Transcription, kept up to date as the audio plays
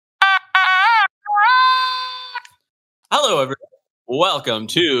Hello, everyone. Welcome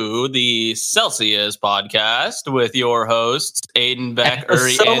to the Celsius podcast with your hosts, Aiden, Beck,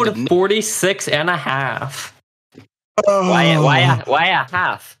 Uri, Episode and Nick. 46 and a half. Why a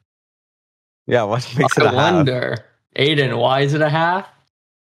half? Yeah, what makes it I a half? wonder. Aiden, why is it a half?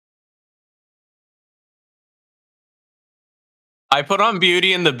 I put on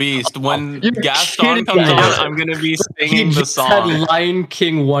Beauty and the Beast. When You're Gaston kidding comes me. on, I'm going to be singing You the just had song. Lion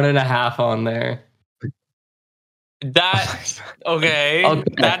King 1.5 on there. That, okay,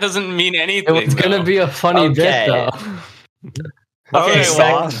 that doesn't mean anything. It was going to though. be a funny bit, though. Okay,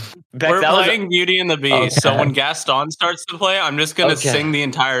 well, We're playing Beauty and the Beast, so Okay. when Gaston starts to play, I'm just going to sing the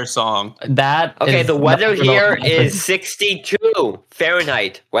entire song. Okay, the weather not here gonna is 62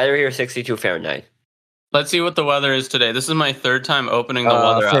 Fahrenheit. Weather here is 62 Fahrenheit. Let's see what the weather is today. This is my third time opening the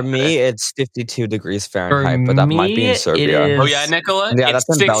weather for app me, today. it's 52 degrees Fahrenheit, but that might be me, in it Serbia. is- Oh yeah, Nicola? Yeah, It's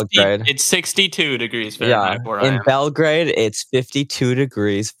that's in Belgrade. It's 62 degrees Yeah, Fahrenheit where I in am. Belgrade, it's 52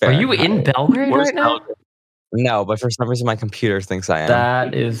 degrees Are Fahrenheit. you in Belgrade Where's right now? Belgrade? No, but for some reason my computer thinks I am.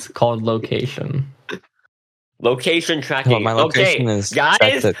 That is called location. Location tracking. Well, my location Okay, is guys,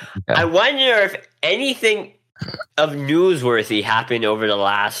 set to- I wonder if anything of newsworthy happened over the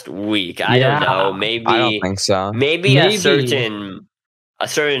last week. I Yeah. don't know. Maybe I don't think so. maybe Maybe. a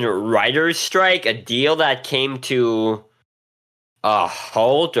certain writer's strike, a deal that came to a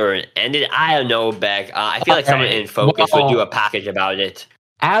halt or ended. I don't know, Beck. I feel like someone Okay, in Focus well- would do a package about it.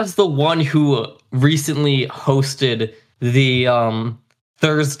 As the one who recently hosted the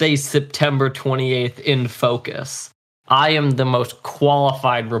Thursday, September 28th in Focus, I am the most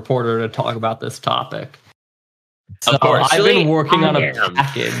qualified reporter to talk about this topic. So Of course. I've been working on I a am.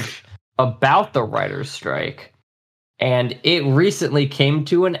 package about the writer's strike, and it recently came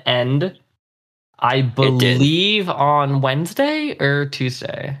to an end, I did. believe, on Wednesday or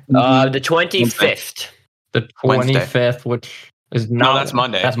Tuesday? The 25th. The Wednesday. 25th, which is No, not. that's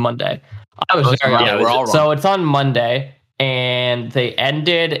Monday. That's Monday. I was That's very Monday. wrong. We're all wrong. So it's on Monday, and they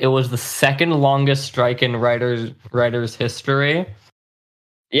ended. It was the second longest strike in writers history.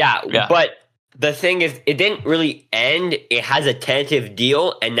 Yeah, Yeah. but the thing is, it didn't really end. It has a tentative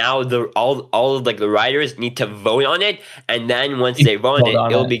deal, and now all of like the writers need to vote on it, and then once they vote Vote on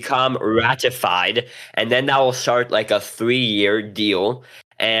on it, it'll it. become ratified, and then that will start like a 3-year deal.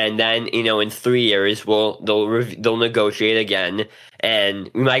 And then in 3 years, they'll negotiate again, and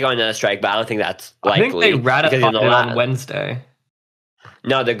we might go on another strike. But I don't think that's likely. I think they because ratified in the it la- on Wednesday.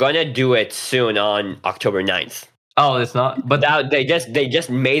 No, they're gonna do it soon on October 9th. Oh, it's not. But But they just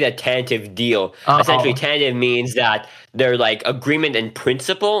made a tentative deal. Oh. Essentially, tentative means that they're like agreement in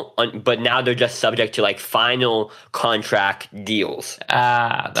principle, but now they're just subject to like final contract deals.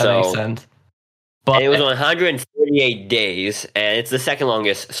 that So- makes sense. But And it was 148 days, and it's the second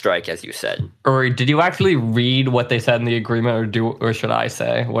longest strike, as you said. Uri, did you actually read what they said in the agreement, or should I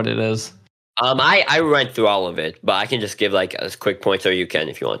say what it is? I went through all of it, but I can just give like a quick point, or you can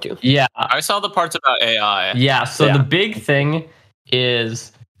if you want to. Yeah, I saw the parts about AI. yeah. So Yeah. the big thing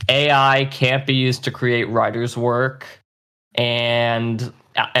is AI can't be used to create writers' work, and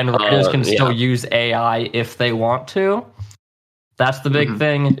writers can still use AI if they want to. That's the big Mhm.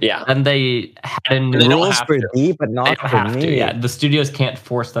 thing. Yeah. And they had a new They don't Rules have for to. me, but They not don't for have me. to. Yeah, the studios can't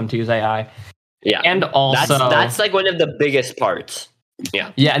force them to use AI. Yeah. And also, That's like one of the biggest parts.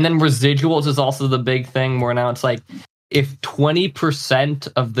 yeah, and then residuals is also the big thing. Where now it's like, if 20%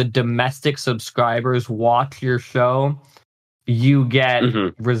 of the domestic subscribers watch your show, you get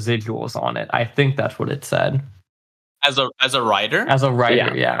Mhm. residuals on it. I think that's what it said. As a writer? As a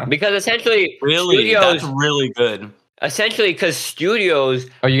writer, yeah. Because essentially, Really? studios, That's really good. because studios,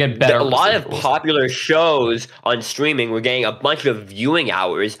 Or you get better. a lot of residuals. popular shows on streaming, we're getting a bunch of viewing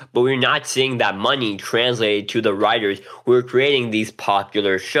hours, but we're not seeing that money translated to the writers who are creating these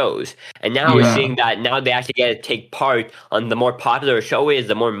popular shows. And now we're Yeah. seeing that now they actually get to take part on the more popular a show is,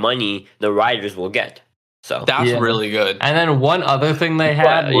 the more money the writers will get. So That's Yeah. really good. And then one other thing they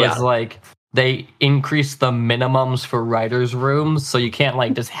had But, was yeah. like, they increased the minimums for writers' rooms, so you can't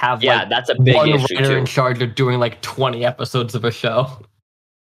like just have yeah, like that's a big one issue writer too. in charge of doing like 20 episodes of a show.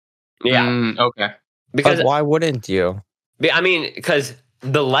 Yeah, Okay. because But why wouldn't you? because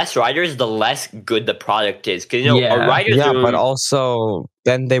the less writers, the less good the product is. Because a Yeah. writer's Yeah, room, but also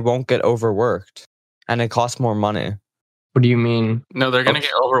then they won't get overworked, and it costs more money. What do you mean? No, they're going to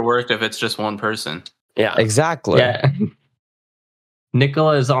get overworked if it's just one person. yeah, Exactly. Yeah.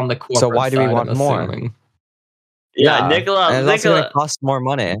 Nicola is on the corporate So why do we side, want I'm more? assuming. yeah, Nicola, and it's also going to cost more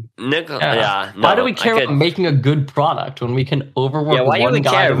money. yeah. Why do no, we care I could- about making a good product when we can overwork Yeah, why do one we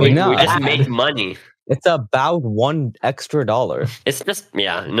guy care? to We make No. just bad? make money. It's about $1 extra. It's just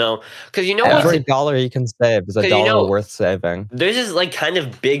because Every dollar you can save is a 'Cause dollar worth saving. there's this like kind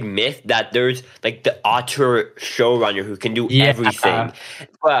of big myth that there's like the auteur showrunner who can do everything,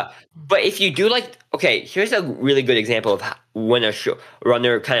 but if you do here's a really good example of when a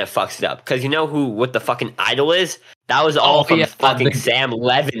showrunner kind of fucks it up, because what the fucking Idol is. That was all from fucking Sam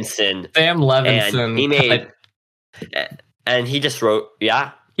Levinson. And he made, and he just wrote,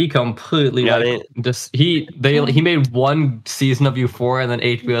 He completely he made one season of Euphoria, and then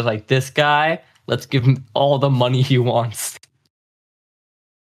HBO was like, "This guy, let's give him all the money he wants."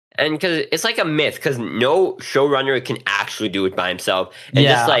 And because it's like a myth, because no showrunner can actually do it by himself. And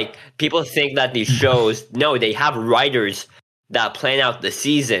just like people think that these shows, no, they have writers that plan out the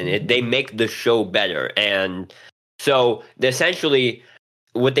season. They make the show better. And so essentially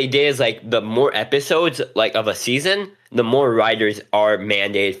what they did is like the more episodes like of a season, the more writers are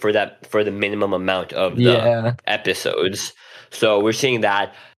mandated for the minimum amount of the episodes. So we're seeing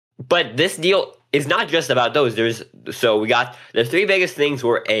that. But this deal is not just about those. We got the three biggest things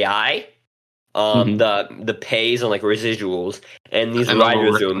were AI, the pays and like residuals, and these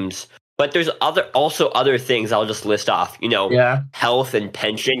rider zooms. But there's also other things I'll just list off. Health and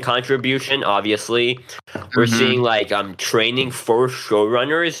pension contribution. Obviously, we're seeing like training for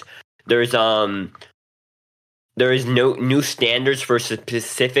showrunners. There is no new standards for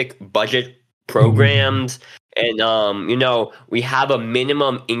specific budget programs. And we have a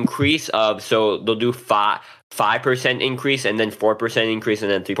minimum increase of, so they'll do 5% increase and then 4% increase and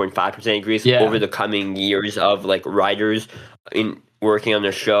then 3.5% increase over the coming years of like writers in working on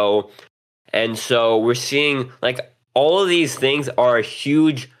the show. And so we're seeing like all of these things are a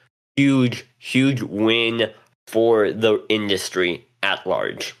huge win for the industry at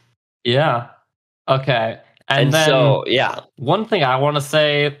large. Yeah. Okay. And then so one thing I want to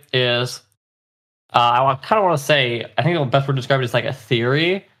say is, I kind of want to say, I think the best word to describe it is like a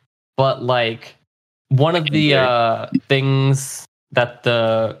theory, but like one of the things that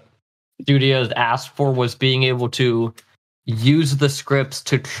the studios asked for was being able to use the scripts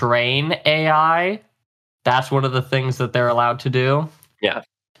to train AI. That's one of the things that they're allowed to do. Yeah.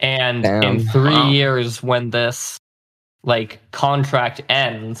 And in 3 years, when this like contract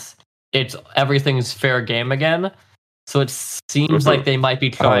ends, everything's fair game again. So it seems like they might be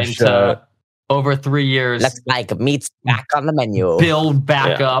trying to, over 3 years, looks like meat's back on the menu. Build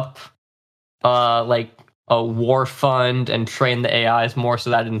back up like a war fund and train the AIs more,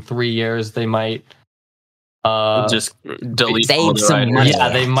 so that in 3 years they might just delete save some money. Yeah,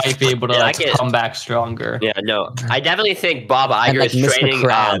 they might be able to come back stronger. Yeah, no, I definitely think Bob Iger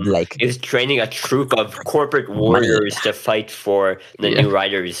is training a troop of corporate warriors to fight for the new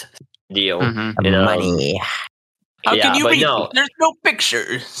writers deal. Money. How can you be? No. There's no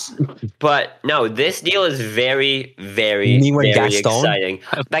pictures. But no, this deal is very, very, very exciting.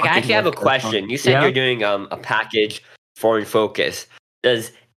 Like, I actually have a question. You said you're doing a package for In Focus.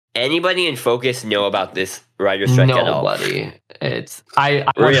 Does anybody in Focus know about this writer strike at all? Nobody. I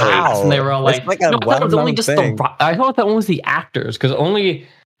really? And they were all like, I thought that one was the actors, because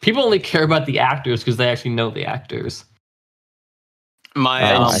people only care about the actors because they actually know the actors.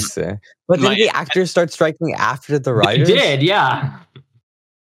 I see. But then the actors start striking after the writers? They did, yeah.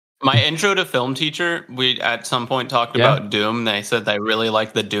 My intro to film teacher, we at some point talked about Doom. They said they really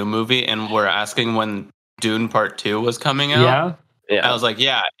liked the Doom movie and were asking when Dune Part 2 was coming out. Yeah. I was like,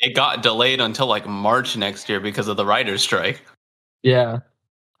 it got delayed until like March next year because of the writers' strike. Yeah.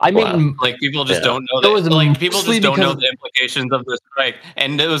 I mean, like people just don't know that. Like people just don't know the implications of the strike.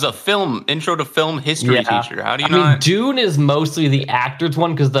 And it was a intro to film history teacher. How do you know? I mean, Dune is mostly the actors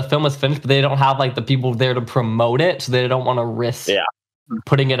one because the film is finished, but they don't have like the people there to promote it, so they don't want to risk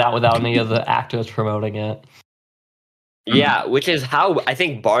putting it out without any of the actors promoting it. Yeah, which is how I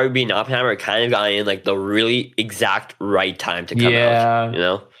think Barbie and Oppenheimer kind of got in like the really exact right time to come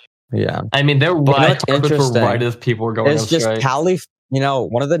out. Yeah. I mean, they're right as people were going. It's just Cali.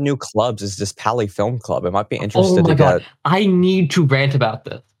 One of the new clubs is this Pally Film Club. It might be interesting to get. I need to rant about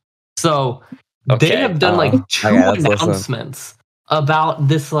this. So they have done like two announcements about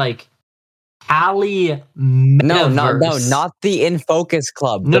this like Pally metaverse. No, not the In Focus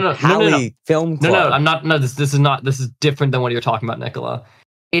Club. The Pally Film Club. No, I'm not. No, this is not. This is different than what you're talking about, Nicola.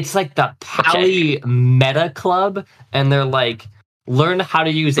 It's like the Pally Meta Club, and they're like, learn how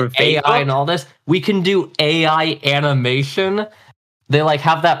to use AI and all this. We can do AI animation. They like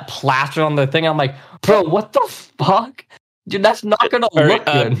have that plaster on their thing. I'm like, bro, what the fuck? Dude, that's not gonna look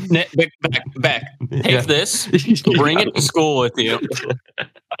good. Back. Take this, bring it to school with you.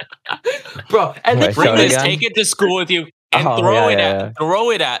 Bro, and take it to school with you. and throw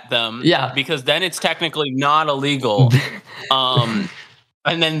it at them. Yeah, because then it's technically not illegal.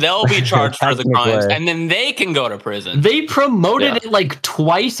 And then they'll be charged for the crimes, and then they can go to prison. They promoted it like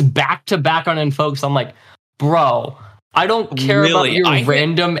twice back to back on InFocus. I'm like, bro, I don't care about your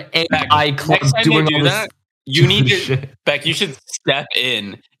random AI club doing all this. You need to, Beck. You should step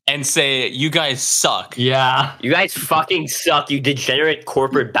in and say, "You guys suck." Yeah, you guys fucking suck. You degenerate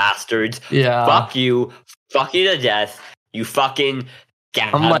corporate bastards. Yeah, fuck you to death. You fucking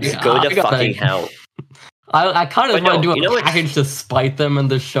go to fucking hell. I kind of want to do a package to spite them and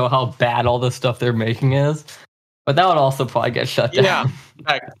to show how bad all the stuff they're making is, but that would also probably get shut down.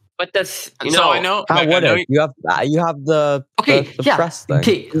 Yeah, but that's I know. How would it? You have the press thing.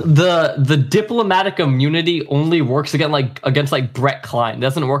 Okay, the diplomatic immunity only works against Brett Klein. It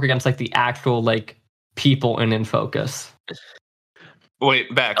doesn't work against the actual people in InFocus.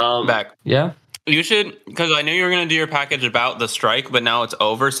 Wait, back. Yeah. You should, because I knew you were going to do your package about the strike, but now it's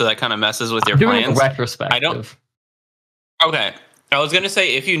over, so that kind of messes with your doing plans. Retrospective. Okay. I was going to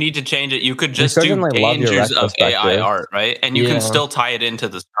say, if you need to change it, you could just do dangers of AI art, right? And you can still tie it into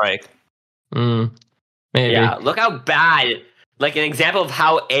the strike. Maybe. Yeah, look how bad, an example of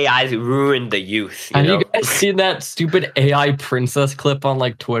how AIs ruined the youth. Have you guys seen that stupid AI princess clip on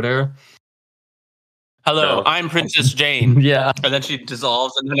Twitter? Hello, I'm Princess Jane. Yeah. And then she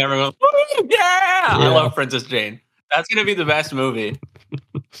dissolves and then everyone goes, yeah! I love Princess Jane. That's going to be the best movie.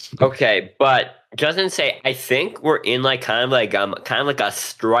 Okay, but doesn't say, I think we're in kind of a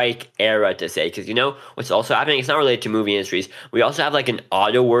strike era to say, because what's also happening, it's not related to movie industries. We also have an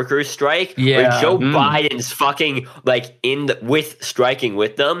auto workers strike where Joe Biden's fucking striking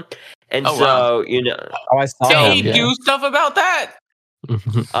with them. And I saw they do stuff about that.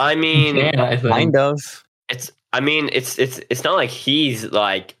 I mean, kind of. It's not like he's it's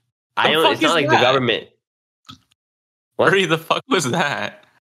not like the government. What the fuck was that?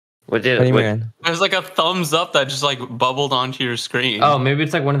 What do you mean? There's a thumbs up that just bubbled onto your screen. Oh, maybe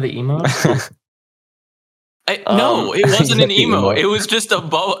it's one of the emotes. No, it wasn't an emo. It was just a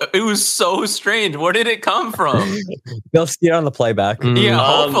bubble. It was so strange. Where did it come from? They'll see it on the playback. Yeah,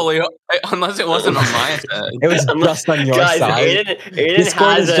 hopefully, unless it wasn't on my side. It was just on your side. Aiden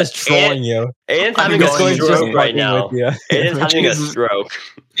Discord is just trolling you. Aiden's having a stroke right now. Aiden's having a stroke.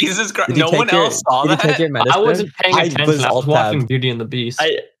 Jesus Christ! No one else saw that. I wasn't paying attention. I was watching Beauty and the Beast.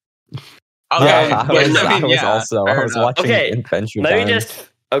 I was watching Adventure Time.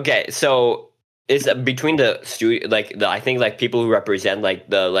 Okay, so. Is between the studio, I think people who represent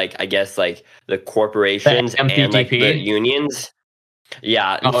the corporations and the unions.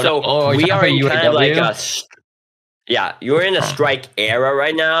 Yeah, we are in kind of you're in a strike era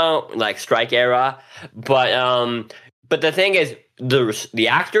right now, strike era. But the thing is, the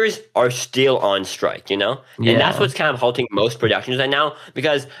actors are still on strike, and that's what's kind of halting most productions right now.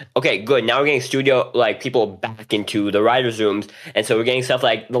 Because good, now we're getting studio people back into the writers' rooms, and so we're getting stuff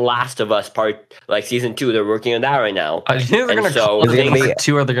like The Last of Us Part Season 2. They're working on that right now. I think they're going to call it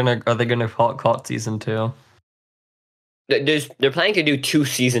 2, or are they going to call it Season 2? They're planning to do 2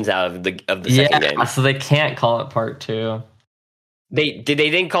 seasons out of the second game, so they can't call it Part 2. They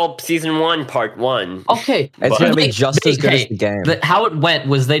didn't call Season 1 Part 1. Okay. It's going to be just as good as the game. How it went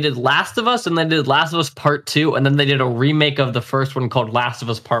was they did Last of Us, and then they did Last of Us Part 2, and then they did a remake of the first one called Last of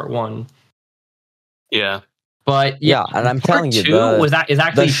Us Part 1. Yeah. But and I'm telling you, is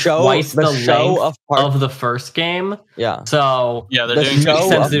actually twice the length of the first game. Yeah. So the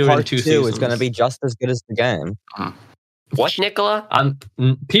show of Part 2 is going to be just as good as the game. What, Nicola?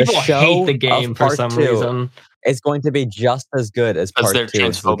 People hate the game for some reason. It's going to be just as good as Part 2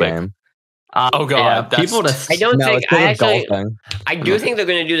 of the game. Oh god, people I do think they're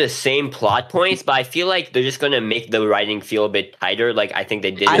going to do the same plot points, but I feel like they're just going to make the writing feel a bit tighter, I think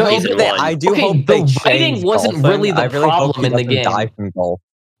they did in Season 1. I do hope the writing wasn't really the problem in the game.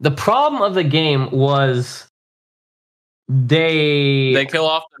 The problem of the game was they kill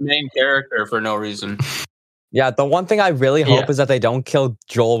off the main character for no reason. Yeah, the one thing I really hope is that they don't kill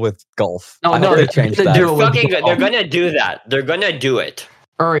Joel with golf. No, they change that. They're gonna do that. They're gonna do it.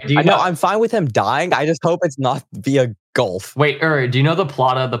 Uri, I'm fine with him dying. I just hope it's not via golf. Wait, Uri, do you know the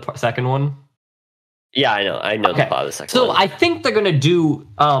plot of the second one? Yeah, I know the plot of the second one. So I think they're gonna do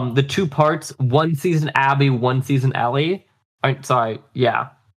the 2 parts: 1 season Abby, 1 season Ellie.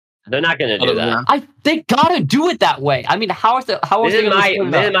 They're not going to do that. They gotta do it that way. I mean, this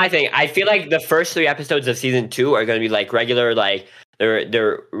is my thing. I feel like the first 3 episodes of Season 2 are going to be regular,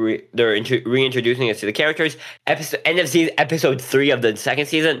 they're reintroducing us to the characters. End of season, episode 3 of the second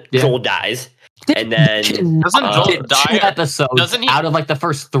season, Joel dies. And then doesn't Joel die? 2 episodes out of like the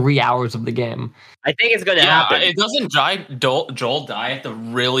first 3 hours of the game. I think it's going to happen. It doesn't Joel die at the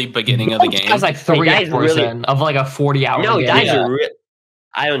really beginning of the game. That's like 3 hours in of like a 40-hour game. No, dies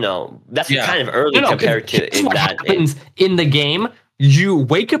I don't know. That's kind of early compared to what happens in the game. You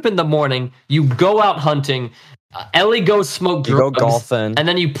wake up in the morning, you go out hunting, Ellie goes smoke drugs, go golfing, and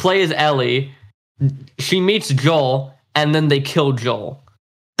then you play as Ellie. She meets Joel, and then they kill Joel.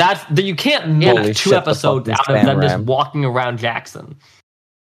 You can't milk 2 episodes out of them just walking around Jackson.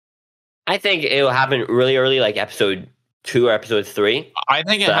 I think it'll happen really early, like episode 2 or episode 3. I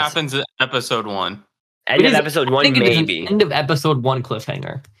think it happens in episode 1. End of episode 1, maybe. End of episode 1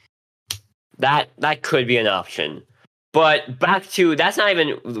 cliffhanger. That could be an option. But back to that's not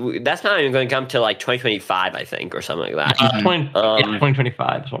even going to come to like 2025, I think, or something like that.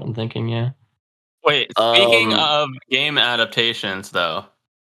 2025 is what I'm thinking. Yeah. Wait, speaking of game adaptations, though.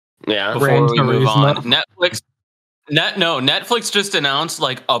 Yeah. Before we move on, Netflix just announced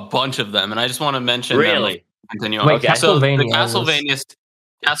like a bunch of them, and I just want to mention them. Continue on. Wait, so the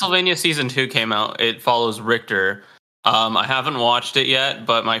Castlevania season 2 came out. It follows Richter. I haven't watched it yet,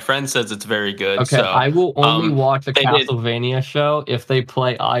 but my friend says it's very good. Okay, so, I will only watch a Castlevania show if they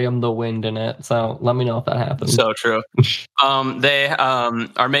play "I Am the Wind" in it. So let me know if that happens. So true. They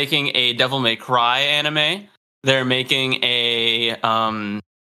are making a Devil May Cry anime. They're making a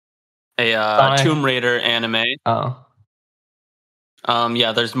Tomb Raider anime. Oh.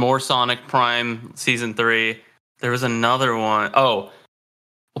 Yeah, there's more Sonic Prime season 3. There was another one. Oh.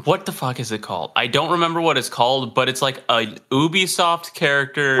 What the fuck is it called? I don't remember what it's called, but it's like a Ubisoft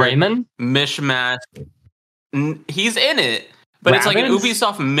character. Rayman? Mishmash. He's in it, but it's like an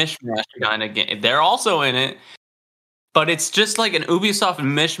Ubisoft mishmash kind of game. They're also in it, but it's just like an Ubisoft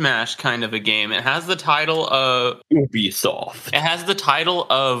mishmash kind of a game. It has the title of Ubisoft. It has the title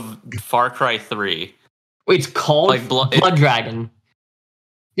of Far Cry 3. Wait, it's called like Blood Dragon.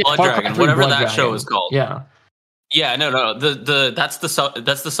 Blood Dragon, whatever that show is called. Yeah. Yeah, no. That's the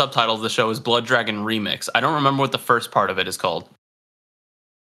subtitle of the show is Blood Dragon Remix. I don't remember what the first part of it is called.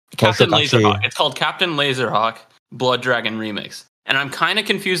 Captain Laserhawk. It's called Captain Laserhawk Blood Dragon Remix, and I'm kind of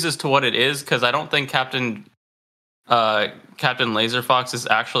confused as to what it is because I don't think Captain Laserfox is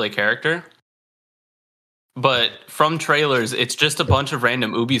actually a character. But from trailers, it's just a bunch of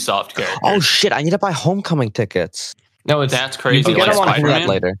random Ubisoft characters. Oh shit! I need to buy Homecoming tickets. No, that's crazy. You can get them on that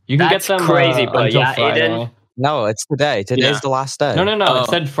later. You can get them crazy, but yeah, Friday. No, it's today. Today's the last day. No. It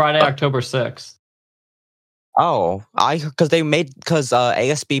said Friday, October 6th. Oh, because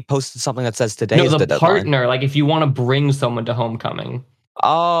ASB posted something that says today is the deadline. Partner, like if you want to bring someone to Homecoming.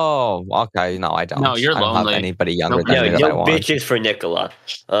 Oh, okay. No, I don't. No, you're lonely. I don't have anybody younger than me that I want. Bitches for Nicola.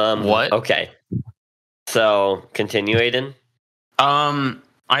 What? Okay. So continue, Aiden.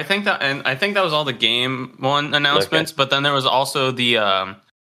 I think that was all the game one announcements, but then there was also the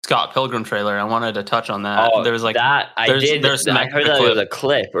Scott Pilgrim trailer. I wanted to touch on that. Oh, there was like that I did. I heard that there was a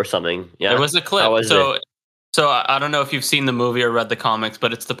clip or something. Yeah, there was a clip. So I don't know if you've seen the movie or read the comics,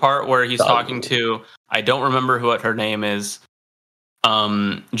 but it's the part where he's talking to, I don't remember what her name is.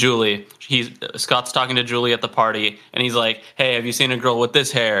 Julie. Scott's talking to Julie at the party, and he's like, "Hey, have you seen a girl with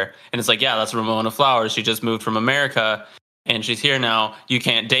this hair?" And it's like, "Yeah, that's Ramona Flowers. She just moved from America, and she's here now. You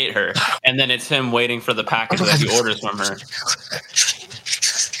can't date her." And then it's him waiting for the package that he orders from her.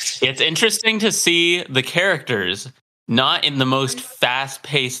 It's interesting to see the characters not in the most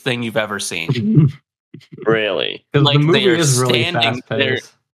fast-paced thing you've ever seen. Really? Like the they are standing there.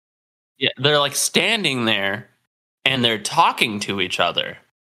 Yeah, they're like standing there and they're talking to each other.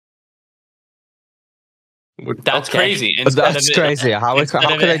 That's crazy. That's crazy. How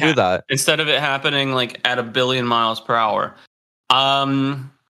could I do that? Instead of it happening like at 1 billion miles per hour.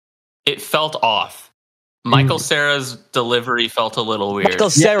 It felt off. Michael Cera's delivery felt a little weird.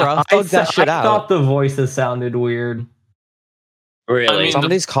 Michael Cera, I thought the voices sounded weird. Really? I mean,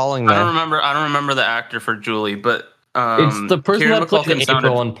 somebody's calling me. I don't remember the actor for Julie, but it's the person that played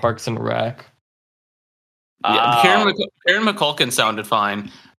April on Parks and Rec. Yeah, Karen McCulkin sounded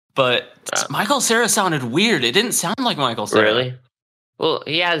fine, but Michael Cera sounded weird. It didn't sound like Michael Cera. Really? Well,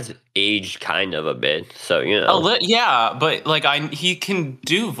 he has aged kind of a bit, so you know. Yeah, but like he can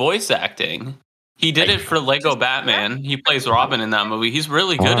do voice acting. He did it for Lego Batman. He plays Robin in that movie. He's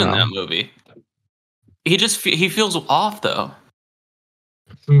really good in that movie. He feels off though.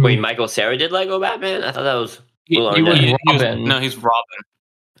 Wait, Michael Cera did Lego Batman? I thought that was he was Robin. No, he's Robin.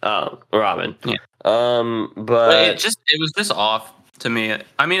 Oh, Robin. Yeah. But it was just off to me.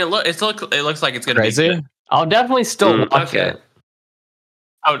 I mean, it looks like it's gonna be good. I'll definitely still watch it.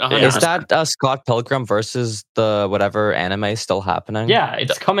 Is that Scott Pilgrim versus the whatever anime still happening? Yeah,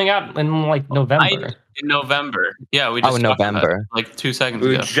 it's coming out in like November. In November. Yeah, we just in November. Like 2 seconds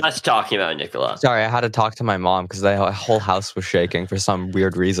ago. We were just talking about Nicola. Sorry, I had to talk to my mom because the whole house was shaking for some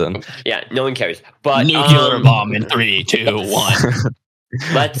weird reason. Yeah, no one cares. But nuclear bomb in 3, 2, 1.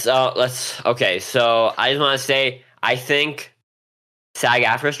 Let's. Okay, so I just want to say, I think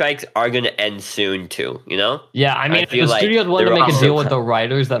SAG-AFTRA strikes are going to end soon too. You know? Yeah, I mean, if the studios want to make a deal with the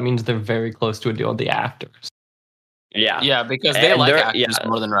writers, that means they're very close to a deal with the actors. Yeah, because they like actors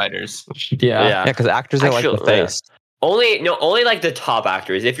more than writers. Yeah, because actors are like the face. Only like the top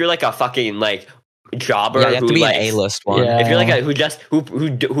actors. If you're like a fucking like jobber, you have to be an A-list one. Yeah. If you're like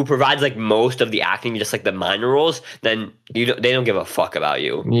who provides like most of the acting, just like the minor roles, then they don't give a fuck about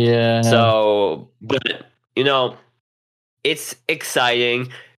you. Yeah. So, but it's exciting.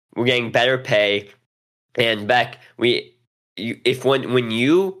 We're getting better pay, and Beck, when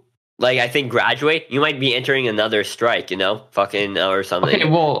you like, I think graduate, you might be entering another strike, or something. Okay,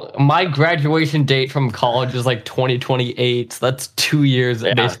 well, my graduation date from college is like 2028, so that's 2 years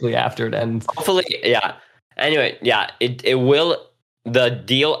basically after it ends. Hopefully, yeah. Anyway, yeah, it will. The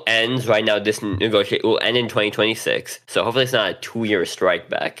deal ends right now. This negotiate will end in 2026. So hopefully it's not a 2-year strike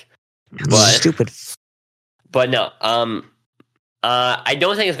back. But, stupid. But no, I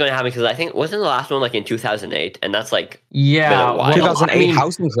don't think it's going to happen because I think wasn't the last one like in 2008, and that's like 2008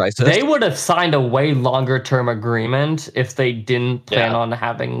 housing crisis. They would have signed a way longer term agreement if they didn't plan on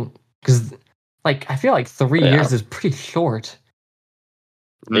having, because like I feel like 3 years is pretty short.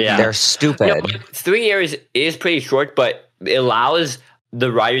 Yeah, they're stupid. 3 years is pretty short, but it allows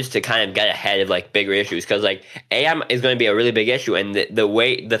the writers to kind of get ahead of like bigger issues, because like AM is going to be a really big issue, and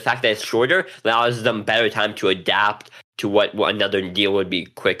the fact that it's shorter allows them better time to adapt to what another deal would be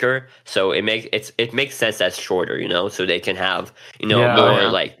quicker. So it makes sense that's shorter, so they can have more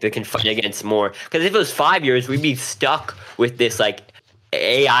like they can fight against more. Because if it was 5 years, we'd be stuck with this like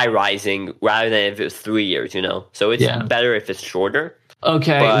AI rising rather than if it was 3 years. So it's better if it's shorter.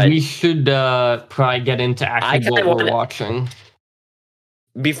 Okay, but we should probably get into actually what we're watching.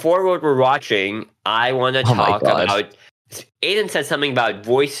 Before what we're watching, I want to talk about. Aiden said something about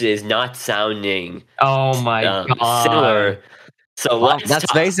voices not sounding. Oh my god! Similar. So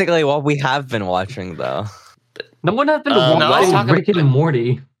that's basically what we have been watching, though. No one has been watching Rick and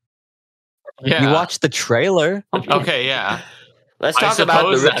Morty. Yeah. You watched the trailer. Okay, yeah. Let's talk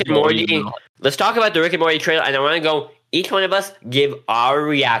about the Rick and Morty. Let's talk about the Rick and Morty trailer, and I want to go. Each one of us give our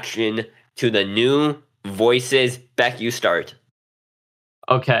reaction to the new voices. Beck, you start.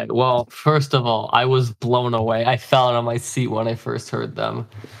 Okay, well, first of all, I was blown away. I fell out of my seat when I first heard them.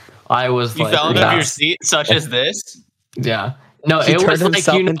 You fell out of your seat, such as this? Yeah. No, he it was like,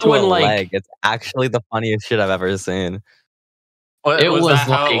 into a leg. It's actually the funniest shit I've ever seen. Was that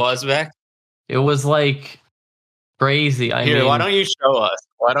how it was, Beck? It was like crazy. I mean, why don't you show us?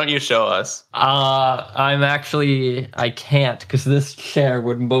 I can't, because this chair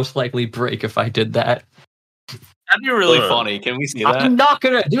would most likely break if I did that. That'd be really funny. Can we see that? I'm not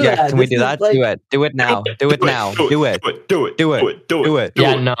gonna do that. Can we do that? Like, do it now. Do it now. Do it.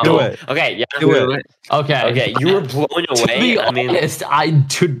 Yeah, no. Do it. Okay, yeah. Do it. Okay. You were blown away. To be honest,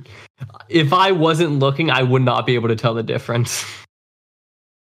 if I wasn't looking, I would not be able to tell the difference.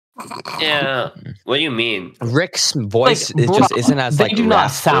 Yeah. What do you mean? Rick's voice just isn't as like. They do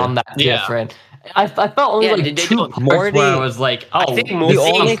not sound that different. I felt only two parts where I was like, I think the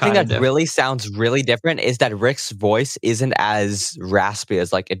only thing that really sounds really different is that Rick's voice isn't as raspy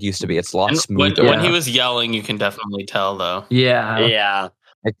as like it used to be. It's a lot smoother. When he was yelling, you can definitely tell, though. Yeah.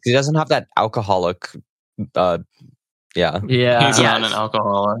 Like, he doesn't have that alcoholic. He's not an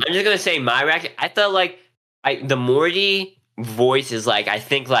alcoholic. I'm just gonna say my reaction. I felt like the Morty voice is like, I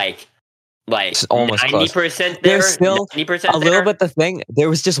think like it's almost 90% there. There's still 90% a little bit the thing. There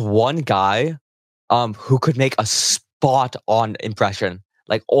was just one guy who could make a spot on impression,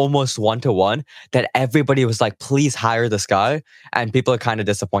 like almost 1-to-1, that everybody was like, please hire this guy. And people are kind of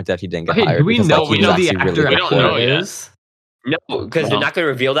disappointed that he didn't get hired. Do we know the actor? We don't know yet. No, because they're not going to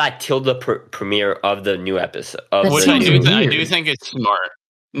reveal that till the premiere of the new episode. Which I do think it's smart.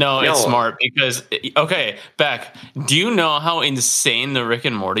 No, it's smart because, okay, Beck, do you know how insane the Rick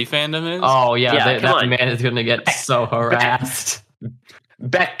and Morty fandom is? Oh, yeah, that man is going to get so harassed.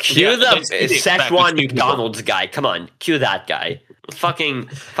 Beck, cue the Szechuan McDonald's guy. Come on, cue that guy. Fucking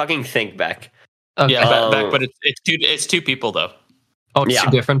think, Beck. Okay. Yeah, Beck, but it's two people, though. Oh, it's two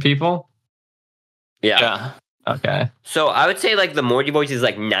different people? Yeah. Okay. So I would say like the Morty voice is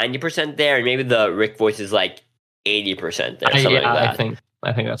like 90% there, and maybe the Rick voice is like 80% there. Something like that.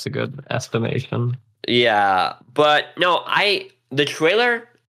 I think that's a good estimation. Yeah, but no, the trailer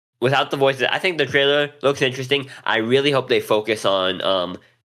without the voices, I think the trailer looks interesting. I really hope they focus on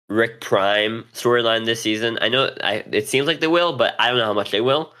Rick Prime storyline this season. I know it seems like they will, but I don't know how much they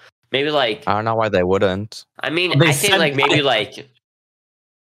will. Maybe like I don't know why they wouldn't. I mean, I think like maybe like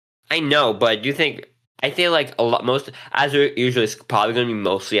I know, but do you think? I feel like a lot, most as they're usually it's probably going to be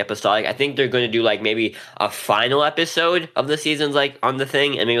mostly episodic. I think they're going to do like maybe a final episode of the seasons, like on the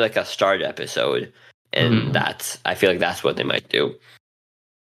thing, and maybe like a start episode, and I feel like that's what they might do.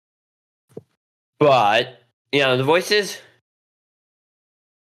 But the voices,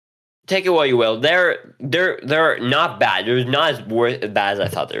 take it what you will. They're not bad. They're not as bad as I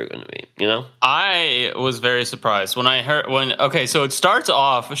thought they were going to be. I was very surprised when I heard Okay, so it starts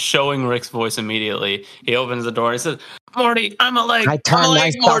off showing Rick's voice immediately. He opens the door and says, "Morty, I'm a leg. I'm a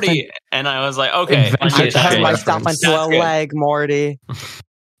leg, Morty." And I was like, okay, I turned myself into a leg, Morty.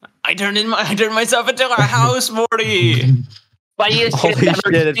 I turned myself into a house, Morty. Funniest Holy shit I've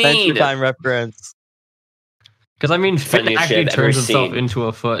ever Adventure seen. Time reference. Because I mean, Finn Funniest actually shit I've turns ever himself seen. into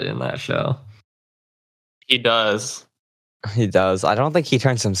a foot in that show. He does. He does. I don't think he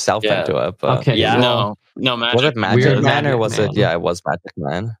turns himself into it. But Okay. Yeah. Well, No, Magic. was it Magic Weird Man or Magic was Man. it? Yeah, it was Magic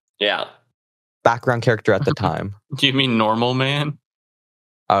Man. Yeah. Background character at the time. Do you mean Normal Man?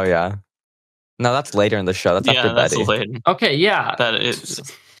 Oh yeah. No, that's later in the show. That's after That's Betty. later. okay, yeah. That is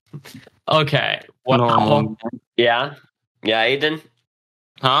Okay. normal. Wow. Yeah. Yeah, Aiden.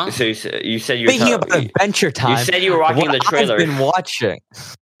 Huh? So you said you were Speaking about Adventure Time, you said you were watching what the trailer. I've been watching.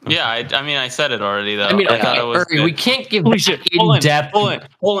 Yeah, I mean, I said it already, though. I mean, I thought it was we can't give Holy shit. Hold in-depth.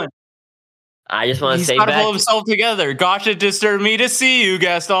 on. I just want to He's say got to back. pull himself together. Gosh, it disturbed me to see you,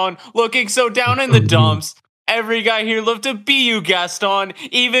 Gaston, looking so down in the dumps. Every guy here loved to be you, Gaston,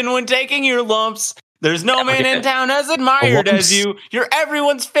 even when taking your lumps. There's no man in town as admired as you. You're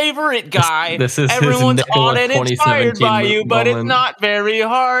everyone's favorite guy. This is his Everyone's Nicola on and inspired 2017 by you, but it's moment. not very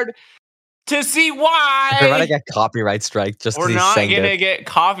hard to see We're gonna why. get copyright strike just We're because he not sang gonna it. get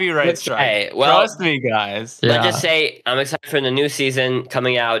copyright strike. Okay, well, Trust me, guys. Yeah. let's just say I'm excited for the new season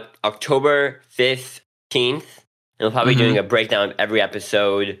coming out October 15th. And we'll probably be doing a breakdown of every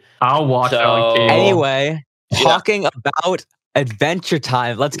episode. I'll watch it So- on cable. Anyway, talking about Adventure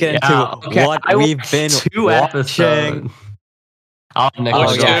Time, let's get into what I we've watched been 2 watching. episodes. Oh,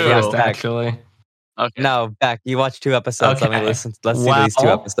 Nicholas, Oh, yeah, yes, yeah. actually. Okay. No, Beck, you watched 2 episodes. Let me Okay. listen. Let's see these 2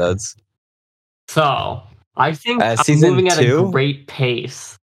 Well, episodes. So, I think I'm season moving at 2? a great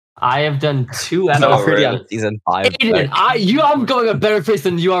pace. I have done 2 I'm episodes. already really? on season 5. Aiden, I'm going at a better pace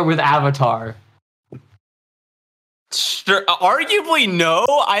than you are with Avatar. Sure, arguably, no.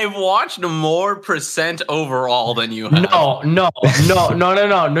 I've watched more percent overall than you have. No,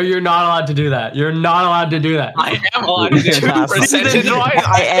 you're not allowed to do that. You're not allowed to do that. I am allowed to do You're percentage wise.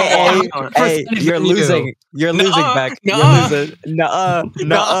 Hey, you're Percentage losing. You're losing, Nuh-uh, Beck. nuh-uh. You're losing.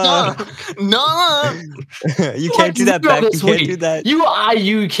 Nuh-uh. No. You can't do that, Beck. You can't do that.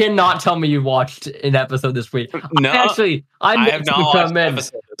 You cannot tell me you watched an episode this week. No. Actually, I I have not watched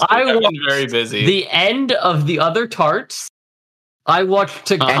episodes. I I've been watched very busy. the end of the other tarts. I watched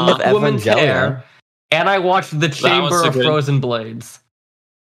To End Cut of Woman's Evangelion. Hair, and I watched The Chamber so of good. Frozen Blades.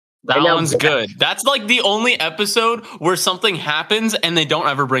 That I know. one's good. That's like the only episode where something happens and they don't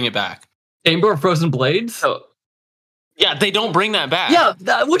ever bring it back. Chamber of Frozen Blades? So, Yeah, they don't bring that back.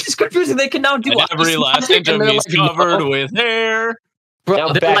 Yeah, which is confusing. They can now do And every last inch of me is covered with hair. Bro, Now,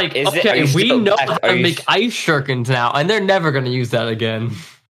 they're Beck, like, are okay, you we still know Beck, how are to you make ice shurikens now, and they're never going to use that again.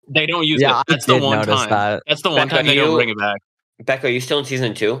 They don't use Yeah, it. That's I the did one notice time. that. That's the one Becca, time they you- don't bring it back. Becca, are you still in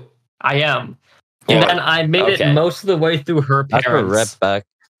season 2? I am. And Yeah. then I made Okay. it most of the way through her That's a parents. rip, Beck.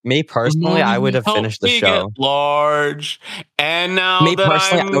 Me personally, I would have Help finished the me show. Get large, and now Me that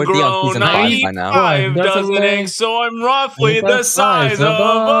personally, I'm I would be on grown, season I 5 eat by now. 5 Doesn't dozen make- eggs, so I'm roughly the the size size of of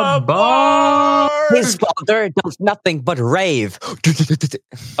a a barn. His father does nothing but rave.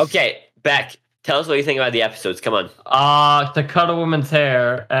 Okay, Beck, tell us what you think about the episodes. Come on. To Cut a Woman's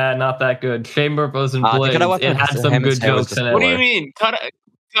Hair, not that good. Chamber of Frozen To Blades, Cut a Woman's it had some Hair good was jokes just in it. What do you Or- mean? Cut a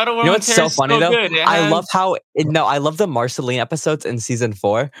You know woman's what's hair so is funny though? good. It I has- love how I love the Marceline episodes in season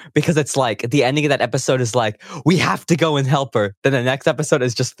 4 because it's like the ending of that episode is like we have to go and help her. Then the next episode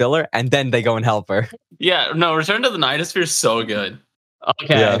is just filler, and then they go and help her. Yeah, no. Return to the Nightosphere is so good.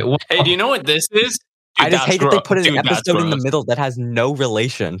 Okay. Yeah. Well, Hey, do you know what this is? I just hate that they put an Dude, that's episode in the gross. middle that has no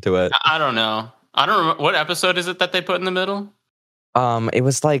relation to it. I don't know. I don't remember what episode is it that they put in the middle. It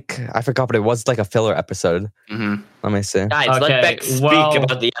was like I forgot, but it was like a filler episode. Mm-hmm. Let me see. Guys, Okay, let Beck speak well,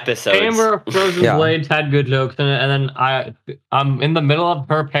 about the episodes. Chamber of Frozen Yeah. Blades had good jokes in it, and then I'm in the middle of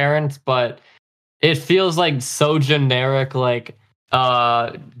her parents, but it feels like so generic. Like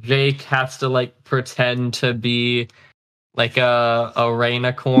Jake has to like pretend to be like a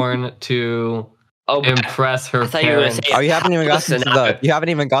rainicorn to impress her parents. You haven't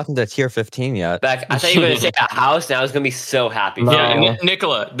even gotten to tier 15 yet. Beck, I thought you were going to say a house, and I was going to be so happy. No. Yeah,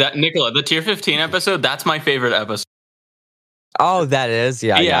 Nicola, the tier 15 episode, that's my favorite episode. Oh, that is?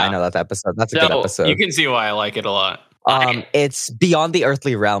 Yeah, I know that episode. That's a good episode. You can see why I like it a lot. It's beyond the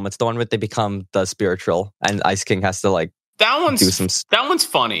earthly realm. It's the one where they become the spiritual, and Ice King has to that one's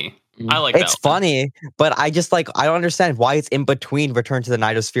funny. I like that. It's funny, but I don't understand why it's in between Return to the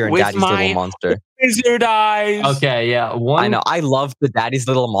Nightosphere and Daddy's Little Monster. Wizard eyes. Okay, yeah. I know. I love the Daddy's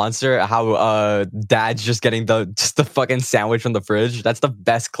Little Monster. How Dad's just getting the fucking sandwich from the fridge. That's the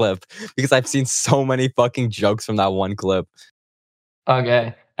best clip because I've seen so many fucking jokes from that one clip.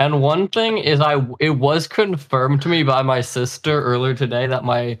 Okay. And one thing is it was confirmed to me by my sister earlier today that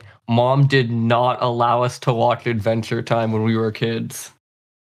my mom did not allow us to watch Adventure Time when we were kids.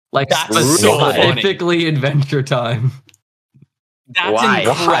 That's so specifically Adventure Time. That's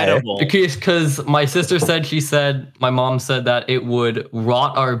incredible. Because my sister said, my mom said that it would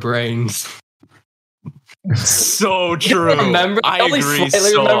rot our brains. So true. I agree.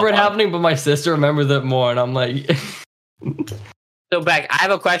 I remember it happening, but my sister remembers it more, and I'm like... So, Beck, I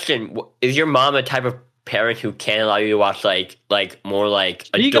have a question. Is your mom a type of parent who can't allow you to watch more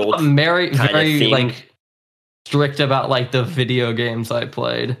adult very strict about the video games I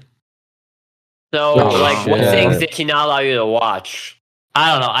played? So, what things did she not allow you to watch?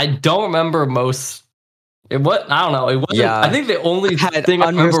 I don't know. I don't remember most. I don't know. It wasn't. Yeah. I think the only thing I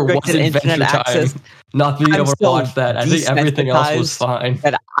remember was Adventure Time. Not being able to watch that. I think everything else was fine.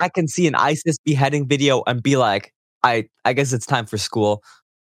 And I can see an ISIS beheading video and be like, I guess it's time for school.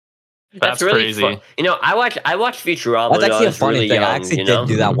 That's really crazy. Fun. I watched Futurama. That's actually a funny thing. I actually did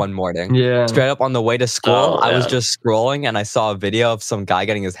do that one morning. Yeah. Straight up on the way to school, I was just scrolling and I saw a video of some guy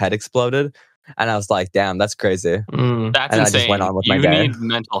getting his head exploded. And I was like, damn, that's crazy. That's and insane. I just went on with my day. You need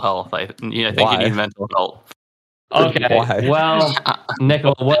mental health. I think you need mental health. Okay. Why? Well,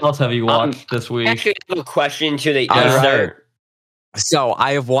 Nicola, what else have you watched this week? Actually, I have a question to the user. So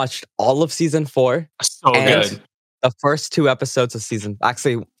I have watched all of season 4. So good. The first 2 episodes of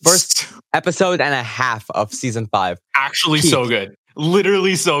first episode and a half of season 5. Actually, so good.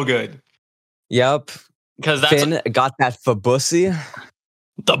 Literally so good. Yep. Because Finn got that for bussy.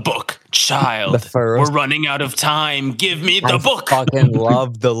 The book, child. We're running out of time. Give me the book. I fucking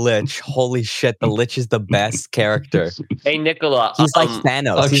love the Lich. Holy shit, the Lich is the best character. Hey, Nicola. He's like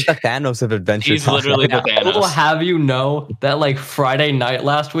Thanos. Okay. He's the Thanos of Adventure Time. He's literally the Thanos. I will have you know that Friday night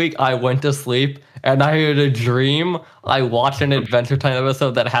last week, I went to sleep and I had a dream. I watched an Adventure Time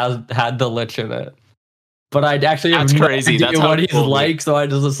episode that had the Lich in it. But I actually have no idea what he's like, so I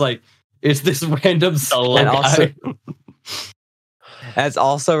just was like, it's this random solo guy. It's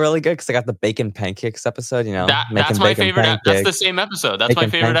also really good because I got the bacon pancakes episode. That's my favorite. That's the same episode. That's my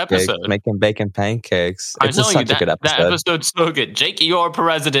favorite episode. Making bacon pancakes. It's such a good episode. That episode's so good. Jake, you're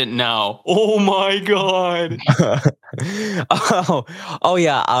president now. Oh my god. oh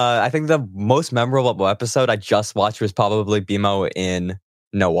yeah. I think the most memorable episode I just watched was probably BMO in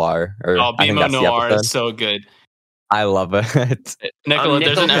Noir. BMO Noir is so good. I love it. Nicola,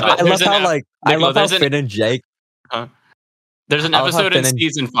 there's an episode. I love how Finn and Jake. There's an episode in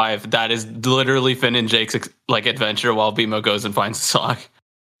season 5 that is literally Finn and Jake's adventure while BMO goes and finds a sock.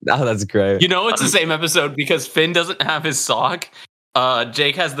 Oh, that's great. It's the same episode because Finn doesn't have his sock.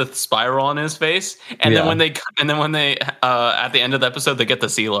 Jake has the spiral on his face, and then when they at the end of the episode they get the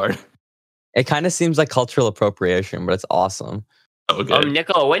sea lord. It kind of seems like cultural appropriation, but it's awesome. So good.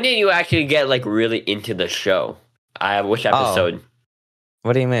 Nicola, when did you actually get really into the show? Which episode?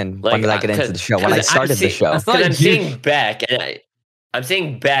 What do you mean? When did I get into the show? When I started the show. I'm seeing back, and I'm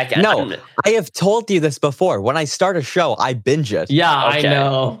seeing back. No, I have told you this before. When I start a show, I binge it. Yeah, okay. I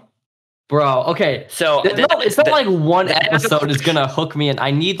know. Bro, okay. So it's not one episode is gonna hook me in.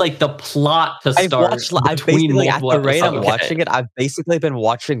 I need the plot to start. I've basically at the rate I'm watching it, I've basically been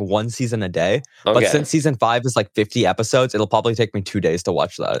watching one season a day. Okay. But since season 5 is 50 episodes, it'll probably take me 2 days to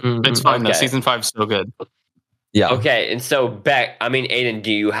watch that. It's fine though. Season 5 is so good. Yeah. Okay, and so Aiden,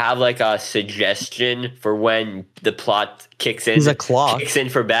 do you have a suggestion for when the plot kicks in? He's a clock. Kicks in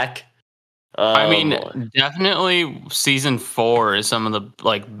for Beck. Definitely season 4 is some of the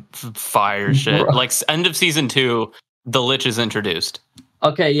fire shit. End of season 2, the Lich is introduced.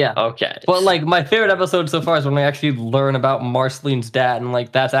 Okay, yeah. Okay. But my favorite episode so far is when we actually learn about Marceline's dad and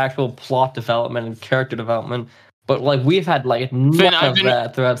that's actual plot development and character development. But we've had none of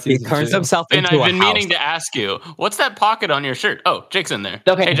that throughout season 2. He turns himself into a house. I've been meaning to ask you, what's that pocket on your shirt? Oh, Jake's in there.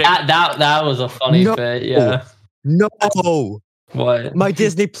 Okay, hey, Jake. that was a funny bit. Yeah. No. What? My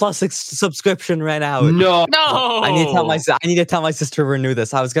Disney Plus subscription ran out. No. I need to tell my sister to renew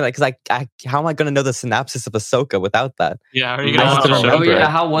this. I was gonna, because how am I gonna know the synopsis of Ahsoka without that? Yeah, how are you gonna Oh yeah,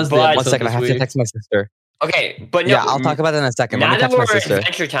 how was that? 1 second, I have to text my sister. Okay, but no, yeah, I'll talk about it in a second. Now Let me that text my we're sister. at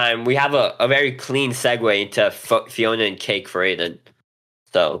Adventure Time, we have a very clean segue into Fiona and Cake for Aiden.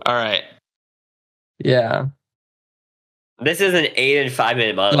 So, all right. Yeah. This is an 8 and 5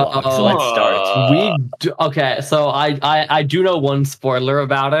 minute monologue, so let's start. Okay, so I do know one spoiler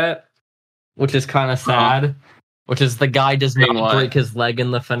about it, which is kind of sad, which is the guy does not break his leg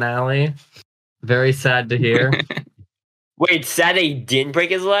in the finale. Very sad to hear. Wait, sad he didn't break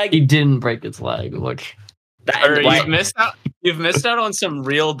his leg? He didn't break his leg, which... You've missed out on some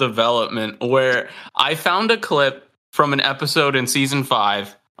real development where I found a clip from an episode in season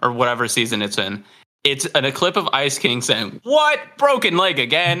 5, or whatever season it's in. It's a clip of Ice King saying, "What? Broken leg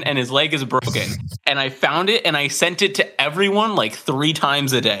again?" And his leg is broken. And I found it and I sent it to everyone like 3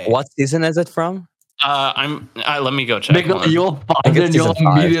 times a day. What season is it from? Let me go check. You'll find it and you'll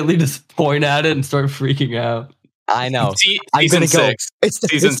immediately just point at it and start freaking out. I know. I'm gonna go. It's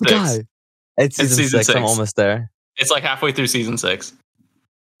season 6. Guy. It's season 6. I'm almost there. It's like halfway through season 6.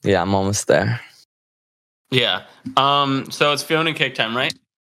 Yeah, I'm almost there. Yeah. So it's Fiona and Cake time, right?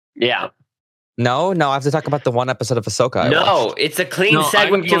 Yeah. No, I have to talk about the one episode of Ahsoka. No, it's a clean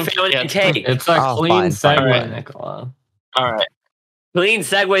segue to Fiona and Cake. It's a clean segue, Nicola. All right. Clean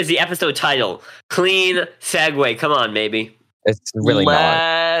segue is the episode title. Clean segue. Come on, maybe. It's really not.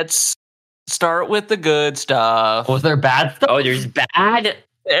 Let's start with the good stuff. Was there bad stuff? Oh, there's bad?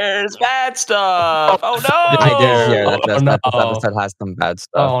 There's bad stuff. Oh, no. I did hear that this episode has some bad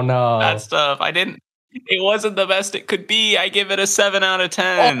stuff. Oh, no. Bad stuff. It wasn't the best it could be. I give it a 7 out of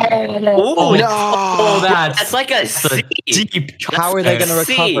 10. Oh, no. That's like a C. Deep. How are they going to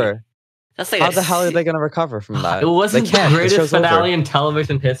recover? That's like How the hell are they going to recover from that? It wasn't the greatest finale in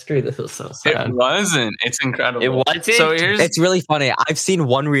television history. This was so sad. It wasn't. It's incredible. It wasn't? So it's really funny. I've seen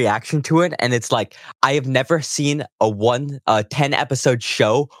one reaction to it, and it's like, I have never seen a 10 episode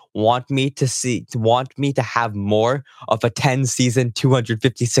show want me to have more of a 10 season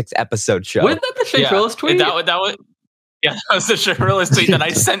 256 episode show. Wasn't that the Shakrillis tweet? That was the Shakrillis tweet that I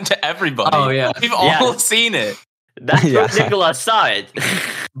sent to everybody. Oh yeah, we've all seen it. That's what Nicola saw it.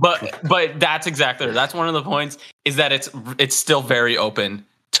 but that's exactly it. That's one of the points, is that it's still very open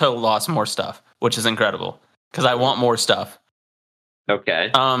to lots more stuff, which is incredible because I want more stuff.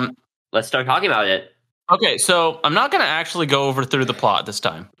 Okay. Let's start talking about it. Okay, so I'm not going to actually go through the plot this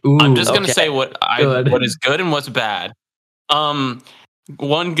time. Ooh, I'm just going to say what is good and what's bad. One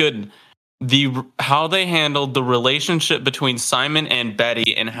good, how they handled the relationship between Simon and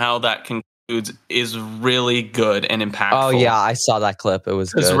Betty and how that concludes is really good and impactful. Oh yeah, I saw that clip. It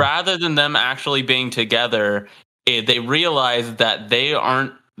was good. Because rather than them actually being together, they realized that they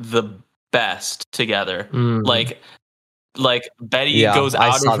aren't the best together. Like Betty goes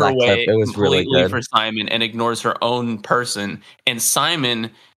out of her way completely for Simon and ignores her own person, and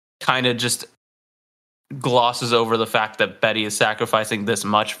Simon kind of just glosses over the fact that Betty is sacrificing this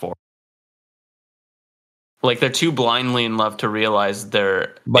much for her. Like, they're too blindly in love to realize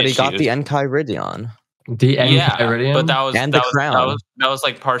their But issues. He got the Enchiridion. The Enchiridion? But that was the crown. That was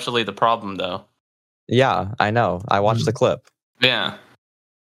like partially the problem, though. Yeah, I know. I watched the clip. Yeah.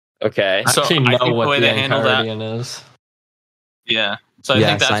 Okay. So I actually know the what way the they handle that is. Yeah. So I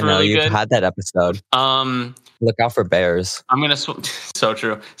think that's really good. You've had that episode. Look out for bears. I'm gonna so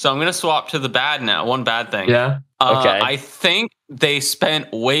true. So I'm gonna swap to the bad now. One bad thing. Yeah. Okay. I think they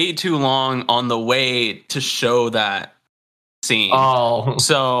spent way too long on the way to show that scene. Oh.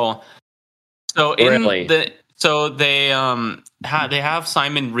 So really? they have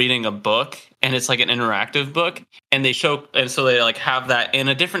Simon reading a book, and it's like an interactive book, and so they like have that in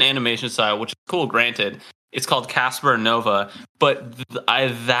a different animation style, which is cool. Granted, it's called Casper Nova, but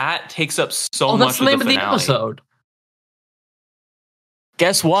that takes up so much of the finale. That's the name of the episode.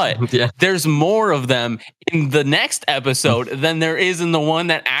 Guess what? Yeah. There's more of them in the next episode than there is in the one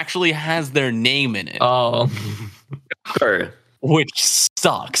that actually has their name in it. Oh. Sure. Which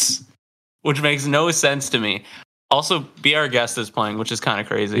sucks. Which makes no sense to me. Also, Be Our Guest is playing, which is kind of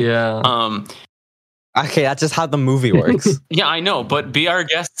crazy. Yeah. Okay, that's just how the movie works. Yeah, I know, but Be Our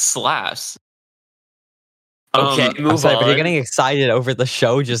Guest slaps. Okay, move on. on. But you're getting excited over the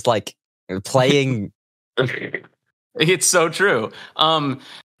show just like playing. It's so true.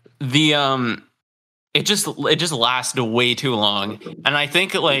 It just lasted way too long, and I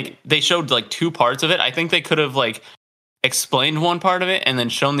think like they showed like 2 parts of it. I think they could have like explained one part of it and then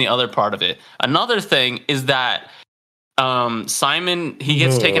shown the other part of it. Another thing is that Simon, he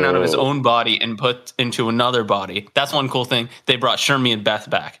gets taken out of his own body and put into another body. That's one cool thing. They brought Shermie and Beth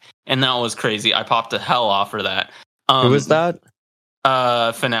back, and that was crazy. I popped the hell off for that. Who is that?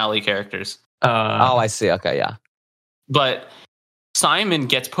 Finale characters. Oh, I see. Okay, yeah. But Simon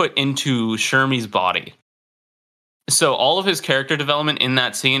gets put into Shermie's body. So all of his character development in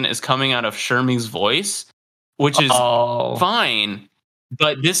that scene is coming out of Shermie's voice, which is fine.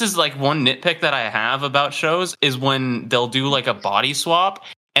 But this is like one nitpick that I have about shows is when they'll do like a body swap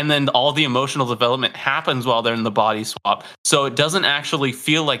and then all the emotional development happens while they're in the body swap. So it doesn't actually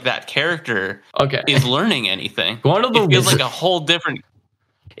feel like that character is learning anything. It feels like a whole different...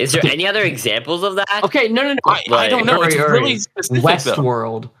 Is there any other examples of that? Okay, no. I don't know. It's really specific,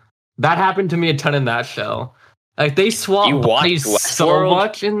 Westworld. That happened to me a ton in that show. Like they swap bodies so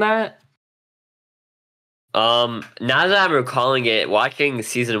much in that. Now that I'm recalling it, watching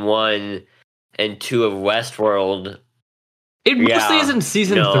season 1 and 2 of Westworld, it mostly is in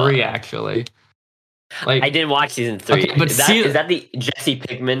season 3 actually. Like I didn't watch season 3. Okay, but is that the Jesse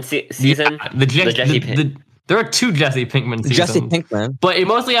Pinkman season? Yeah, there are 2 Jesse Pinkman seasons. Jesse Pinkman, but it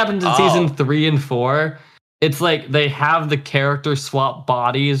mostly happens in season 3 and 4. It's like they have the character swap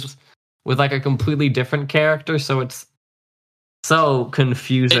bodies with like a completely different character, so it's so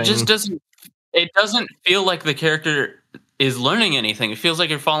confusing. It just doesn't. It doesn't feel like the character is learning anything. It feels like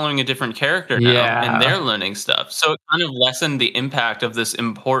you're following a different character now, and they're learning stuff. So it kind of lessened the impact of this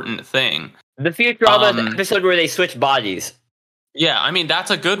important thing. The Futurama episode where they switch bodies. Yeah, I mean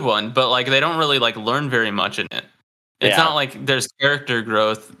that's a good one, but like they don't really like learn very much in it. It's not like there's character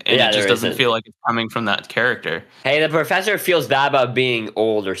growth, and it just doesn't feel like it's coming from that character. Hey, the professor feels bad about being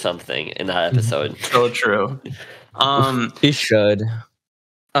old or something in that episode. So true. He should.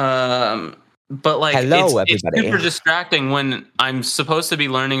 But like, hello, it's super distracting when I'm supposed to be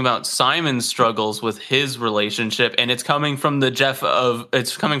learning about Simon's struggles with his relationship, and it's coming from the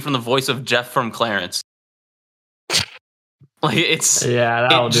voice of Jeff from Clarence. Like it just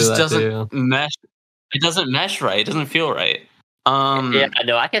doesn't mesh. It doesn't mesh right. It doesn't feel right.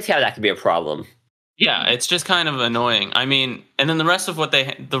 I can see how that could be a problem. Yeah, it's just kind of annoying. I mean, and then the rest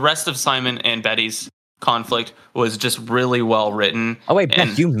of Simon and Betty's conflict was just really well written. Oh wait,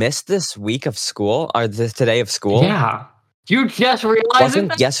 Beth, you missed this week of school or this today of school? Yeah, you just realized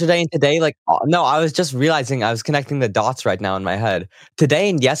wasn't yesterday and today like? No, I was just realizing I was connecting the dots right now in my head. Today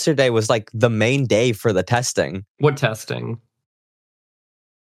and yesterday was like the main day for the testing. What testing?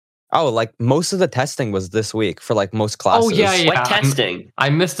 Oh, like most of the testing was this week for like most classes. Oh yeah. What testing? I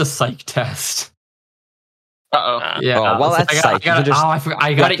missed a psych test. Yeah. Oh, well, that's psych.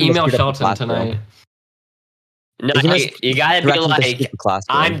 I got to email Shelton tonight. No, you gotta be like,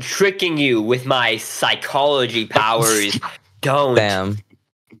 I'm tricking you with my psychology powers. Don't. Damn.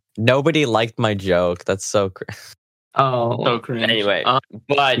 Nobody liked my joke. That's so cringe. Oh. So cringe. Anyway,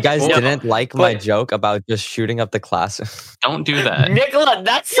 but you guys didn't like my joke about just shooting up the class. Don't do that. Nicola,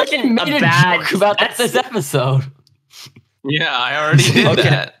 that's such a bad joke about this episode. Yeah, I already did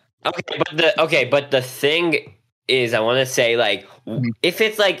that. But the thing is, I want to say, like, if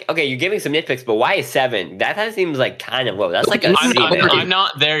it's like, okay, you're giving some nitpicks, but why is 7? That seems like kind of low. That's like a I'm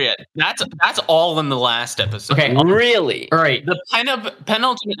not there yet. That's all in the last episode. Okay, really? All right. The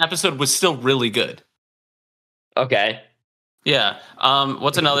penultimate episode was still really good. Okay. Yeah.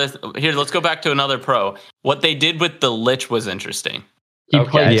 What's another? Here, let's go back to another pro. What they did with the Lich was interesting. He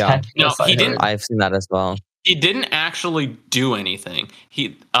played No, he didn't. I've seen that as well. He didn't actually do anything.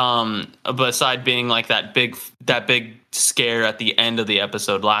 He beside being like that big scare at the end of the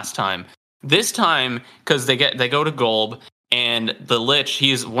episode last time. This time, because they go to Golb, and the Lich,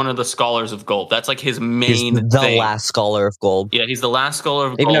 he's one of the scholars of Golb. That's like his main thing. Last scholar of Golb. Yeah, he's the last scholar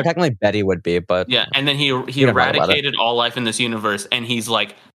of Golb. Even though technically Betty would be, but yeah, and then he eradicated all life in this universe, and he's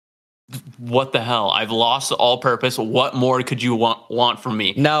like, what the hell? I've lost all purpose. What more could you want from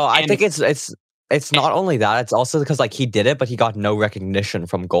me? No, I think it's not only that, it's also because like he did it, but he got no recognition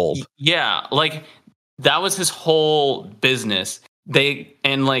from Golb. Yeah, like that was his whole business.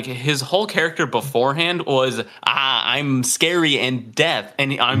 His whole character beforehand was I'm scary and death,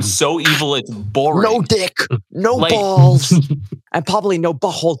 and I'm so evil it's boring. No dick, no balls, and probably no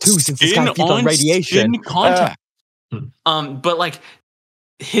butthole too, since this guy feeds on radiation. Skin contact. But like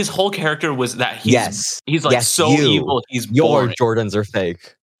his whole character was that he's evil, he's boring. Your Jordans are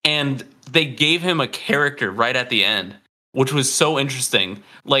fake. And they gave him a character right at the end, which was so interesting.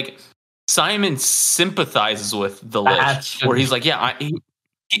 Like Simon sympathizes with the Lich, where he's like, yeah,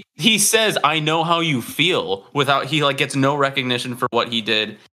 he says, I know how you feel, without he like gets no recognition for what he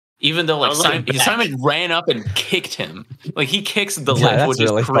did. Even though Simon ran up and kicked him. Like he kicks the Lich, which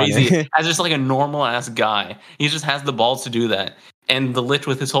really is crazy. funny. As just like a normal ass guy. He just has the balls to do that. And the Lich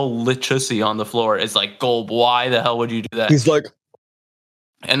with his whole Lichussy on the floor is like, Golb, why the hell would you do that? He's like,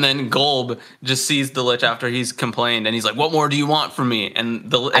 and then Golb just sees the Lich after he's complained, and he's like, "What more do you want from me?"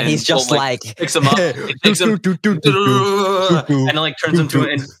 And he's just Golb, like picks him up, takes him, and like turns him to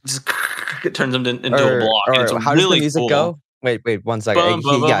and just turns him into a block. And it's how really does the music cool. go? Wait, 1 second.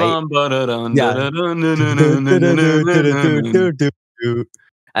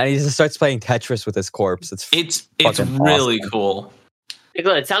 And he just starts playing Tetris with his corpse. It's really awesome. Cool.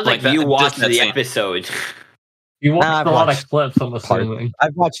 It sounds like you watched the episode. You watched a lot of clips, I'm assuming.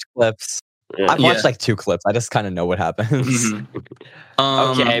 I've watched clips. I've watched like 2 clips. I just kind of know what happens.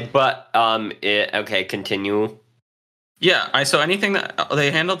 Okay, but okay, continue. Yeah, so anything that they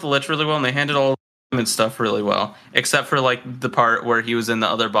handled the Lich really well, and they handled all the stuff really well, except for like the part where he was in the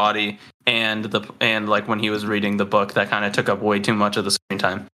other body and like when he was reading the book, that kind of took up way too much of the screen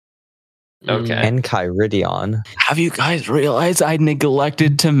time. Okay. And Kyridion. Have you guys realized I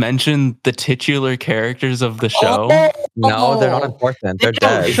neglected to mention the titular characters of the show? No, they're not important. They're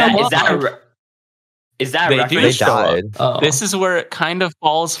dead. Is that a reference? They died. This is where it kind of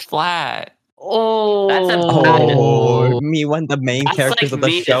falls flat. Oh, that's me when the main characters like of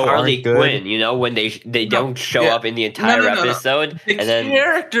the show aren't good. Quinn, you know, when they don't show up in the entire episode.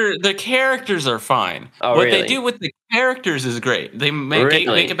 The characters are fine. Oh, what really? they do with the characters is great. They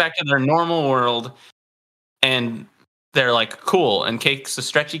make it back to their normal world, and they're like cool. And Cake's a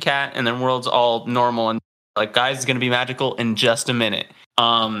stretchy cat, and their world's all normal. And like, guys, is going to be magical in just a minute.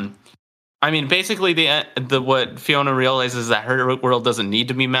 I mean, basically, what Fionna realizes is that her world doesn't need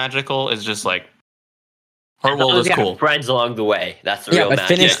to be magical. It's just like her world is cool. Friends along the way. That's the real magic. But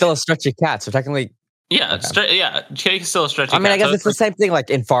Finn is still a stretchy cat, so technically, Cake is still a stretchy cat. I mean, I guess it's the same thing.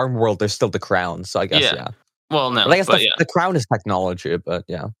 Like in Farm World, there's still the crown. So I guess Well, no, but I guess the crown is technology, but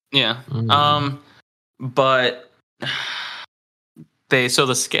yeah. But so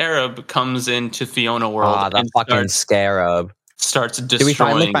the Scarab comes into Fionna world. That fucking Scarab starts destroying. Do we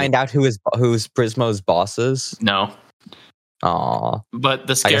finally find out who's Prismo's boss is? No. Aww. But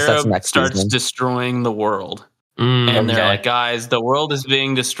the Scarab starts destroying the world. And they're like, guys, the world is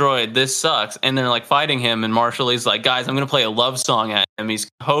being destroyed. This sucks. And they're like fighting him. And Marshall is like, guys, I'm going to play a love song at him. He's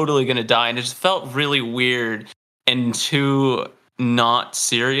totally going to die. And it just felt really weird and too not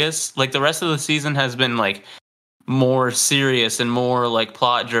serious. Like the rest of the season has been like more serious and more like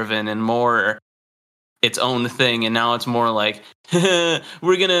plot driven and more its own thing. And now it's more like, we're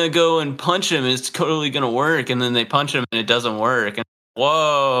going to go and punch him. It's totally going to work. And then they punch him and it doesn't work. And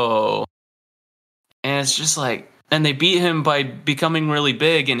whoa. And it's just like, and they beat him by becoming really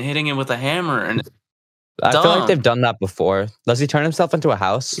big and hitting him with a hammer. And I feel like they've done that before. Does he turn himself into a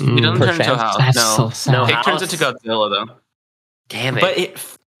house? He doesn't turn into a house. That's so sad. He turns into Godzilla though. Damn it! But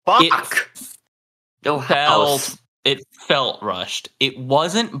it felt rushed. It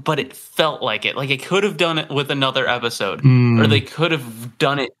wasn't, but it felt like it. Like it could have done it with another episode, or they could have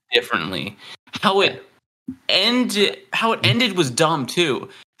done it differently. How it ended was dumb too.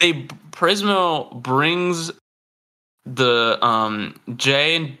 Prismo brings the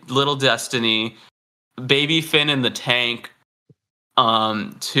Jay and Little Destiny, Baby Finn in the tank,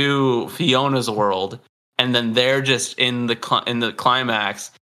 to Fiona's world, and then they're just in the climax,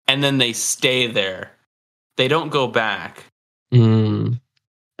 and then they stay there. They don't go back. That and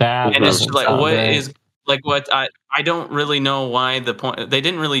it's like I don't really know why the point. They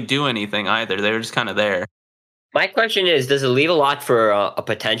didn't really do anything either. They were just kind of there. My question is, does it leave a lot for a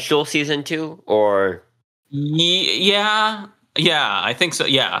potential season 2, or? Yeah, I think so.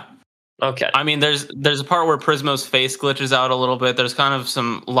 Yeah. Okay. I mean, there's a part where Prismo's face glitches out a little bit. There's kind of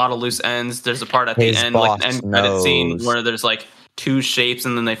a lot of loose ends. There's a part at the end, like the end credit scene, where there's like 2 shapes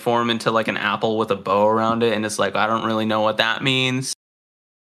and then they form into like an apple with a bow around it, and it's like I don't really know what that means.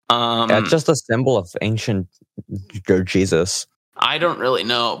 It's just a symbol of ancient Jesus. I don't really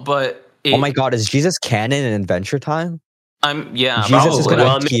know, but. Oh my God! Is Jesus canon in Adventure Time? Yeah. Jesus is going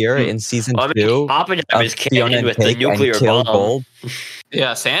to appear in season 2. Oppenheimer is canon with the nuclear bomb.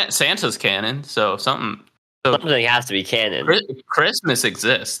 Yeah, Santa's canon, so something has to be canon. Christmas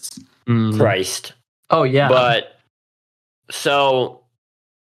exists. Christ. Oh yeah. But so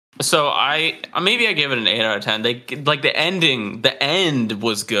I give it an 8 out of 10. They like the end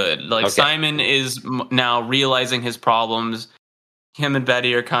was good. Like Simon is now realizing his problems. Him and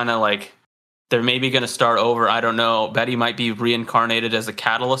Betty are kind of like, they're maybe going to start over. I don't know. Betty might be reincarnated as a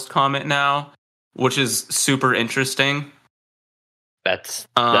Catalyst comet now, which is super interesting. That's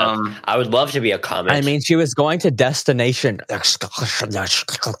I would love to be a comet. I mean, she was going to Destination.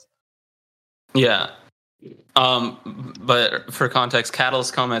 Yeah. But for context,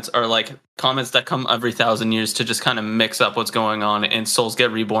 Catalyst comments are like comments that come every 1,000 years to just kind of mix up what's going on, and souls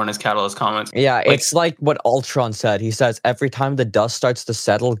get reborn as Catalyst comments. Yeah, it's like what Ultron said. He says every time the dust starts to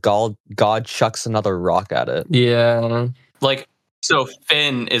settle, God chucks another rock at it. Yeah. Like, so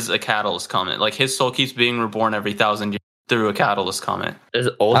Finn is a Catalyst comment. Like, his soul keeps being reborn every 1,000 years through a Catalyst comment. Is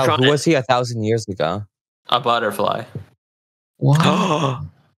Ultron? Who was he 1,000 years ago? A butterfly. What?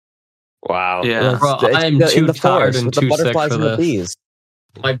 Wow. Yeah. Bro, I am too tired and too sick for and the this. bees.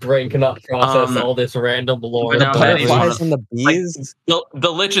 My brain cannot process all this random lore. The butterflies and the bees. Like,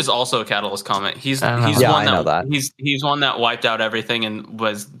 the Lich is also a Catalyst comment. He's one I know that. He's one that wiped out everything and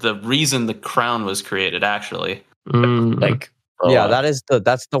was the reason the crown was created. Actually, Like, yeah,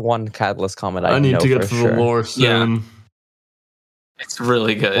 that's the one Catalyst comment I need know to get for to sure. the lore soon. Yeah. It's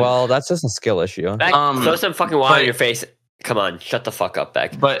really good. Well, that's just a skill issue. Beck, throw some fucking water in your face. Come on, shut the fuck up,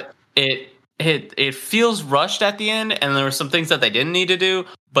 Beck. But it feels rushed at the end, and there were some things that they didn't need to do,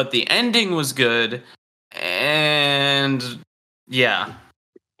 but the ending was good, and yeah.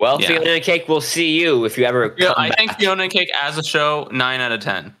 Well, Fionna and Cake, we'll see you if you ever come I back. think Fionna and Cake as a show, 9 out of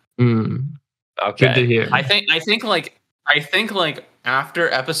 10. Okay. Good to hear. I think like after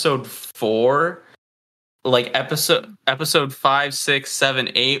episode 4, like episode 5, 6, 7,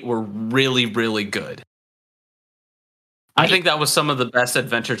 8 were really, really good. I think that was some of the best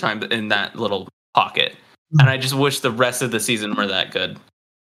adventure time in that little pocket. And I just wish the rest of the season were that good.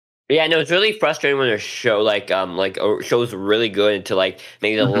 Yeah, no, it's really frustrating when a show a show's really good until like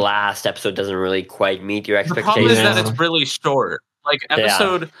maybe the last episode doesn't really quite meet your expectations. The problem is that it's really short. Like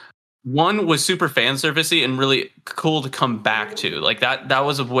episode 1 was super fan servicey and really cool to come back to. Like that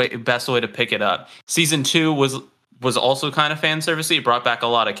was best way to pick it up. Season 2 was also kind of fan servicey. It brought back a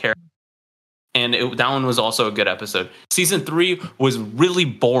lot of characters. And that one was also a good episode. Season 3 was really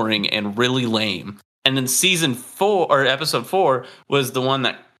boring and really lame. And then season 4 or episode 4 was the one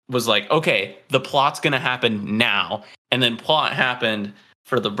that was like, okay, the plot's going to happen now. And then plot happened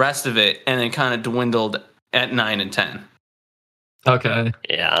for the rest of it and then kind of dwindled at 9 and 10. Okay.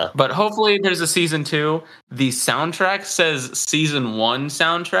 Yeah. But hopefully there's a season 2. The soundtrack says season 1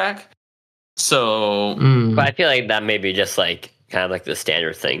 soundtrack. So. But I feel like that may be just like kind of like the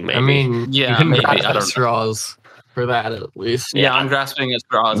standard thing, maybe. I mean, yeah, you can maybe. grasp I don't straws for that at least. Yeah, I'm grasping at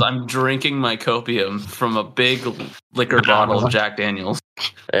straws. I'm drinking my copium from a big liquor bottle of Jack Daniels.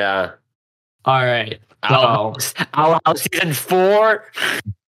 Yeah. All right. I'll season 4.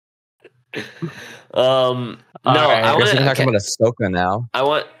 No, right. I want to talk about Ahsoka now.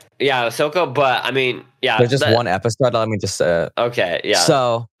 Ahsoka, but I mean, yeah. There's just one episode. Let me just say it. Okay, yeah.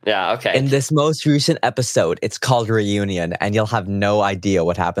 So, okay. In this most recent episode, it's called Reunion, and you'll have no idea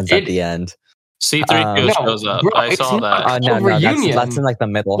what happens at the end. C3PO shows up. Bro, I saw that. No, that's in like the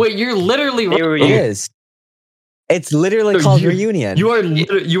middle. Wait, you're literally It is. It's literally called Reunion. You are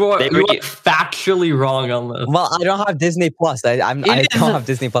factually wrong on this. Well, I don't have Disney Plus. I don't have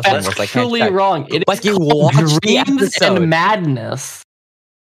Disney Plus anymore. So I can't check. Wrong. But you watch the episode. And Madness.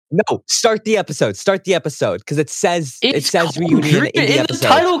 No, start the episode because it says Reunion in the episode. The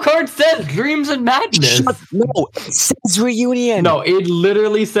title card says Dreams and Madness. No, it says Reunion. No, it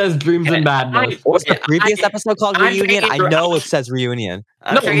literally says Dreams and Madness. What's the previous episode called? Reunion? I know it says Reunion.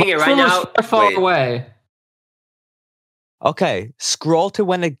 I'm checking it right now. Far away. Okay, scroll to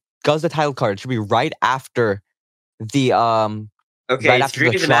when it goes the title card. It should be right after the Okay, right it's after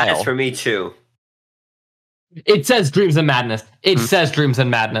Dreams the and Madness for me too. It says Dreams and Madness. It says Dreams and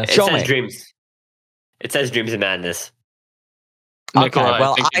Madness. It says Dreams. It says Dreams and Madness. Okay, Nicola,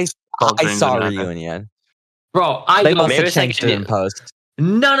 well, I saw Dreams and Reunion. Bro, they must have changed it in post.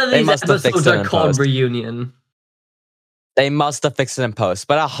 None of these episodes are called Reunion. They must have fixed it in post,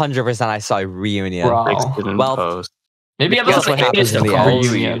 but 100% I saw Reunion. Well, maybe guess what happens in the end.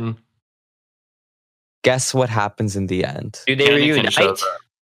 Reunion. Guess what happens in the end? Do they reunite?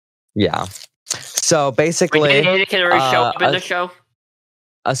 Yeah. So basically, Anakin already show up in the show.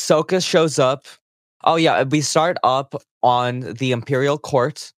 Ahsoka shows up. Oh yeah, we start up on the Imperial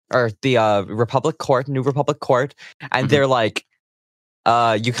Court or the Republic Court, New Republic Court, and they're like,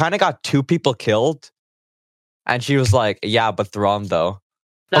 "You kind of got 2 people killed," and she was like, "Yeah, but Thrawn though."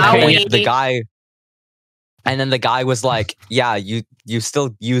 Okay, the guy. And then the guy was like, "Yeah, you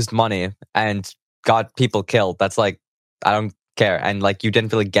still used money and got people killed. That's like, I don't care, and like you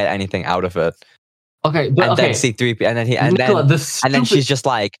didn't really get anything out of it." Okay, but and then C3PO, and then and then she's just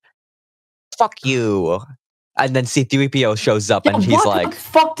like, "Fuck you," and then C3PO shows up, and he's like, "What the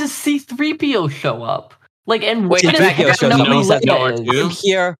fuck does C3PO show up?" Like, and wait, C3PO shows up, and he says, "I'm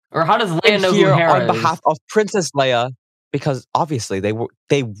here," or how does Leia know who Hera on behalf of Princess Leia. because obviously they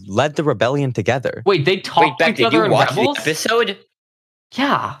led the rebellion together. Wait, they talked to each other in Rebels? The episode?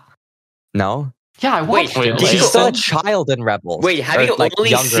 Yeah. No? Yeah, I watched it. She's still a child in Rebels. Wait, have you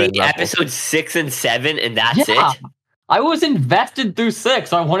only seen episodes 6 and 7 and that's it? I was invested through 6,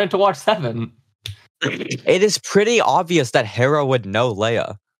 so I wanted to watch 7. It is pretty obvious that Hera would know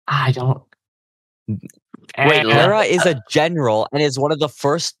Leia. I don't... Wait, Hera is a general and is one of the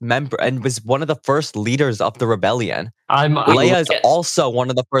first was one of the first leaders of the rebellion. Leia is also one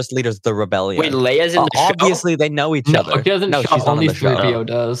of the first leaders of the rebellion. Wait, Leia's in the show? Obviously, they know each other. She doesn't show, she's only on the show. 3PO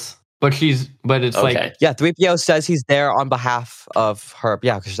does. But it's like... Yeah, 3PO says he's there on behalf of her.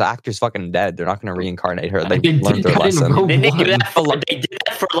 Yeah, because the actor's fucking dead. They're not going to reincarnate her. They learned their lesson. They did that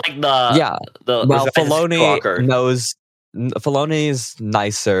for like the... Yeah. Well, Filoni knows... Filoni's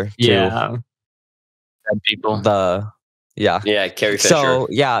nicer to... Yeah. People. Carrie Fisher.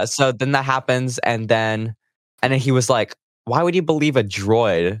 So then that happens, and then he was like, "Why would you believe a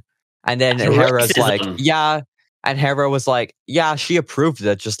droid?" And then Hera's like, "Yeah," and Hera was like, "Yeah, she approved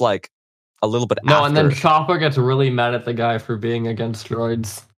it, just like a little bit." No, after. and then Chopper gets really mad at the guy for being against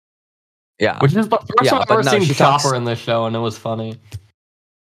droids. Yeah, which is the first time I've ever seen Chopper in this show, and it was funny.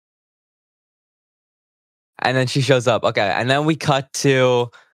 And then she shows up. Okay, and then we cut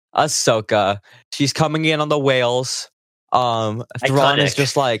to Ahsoka. She's coming in on the whales. Thrawn is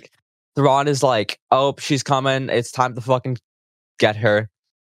just like, oh, she's coming. It's time to fucking get her.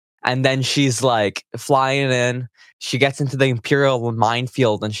 And then she's like flying in. She gets into the Imperial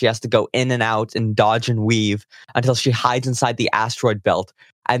minefield and she has to go in and out and dodge and weave until she hides inside the asteroid belt.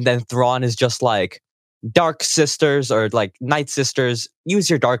 And then Thrawn is just like, Dark Sisters or like Night Sisters, use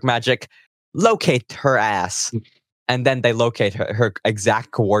your dark magic, locate her ass. And then they locate her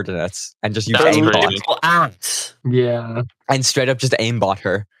exact coordinates and just use aimbot. Yeah. And straight up just aimbot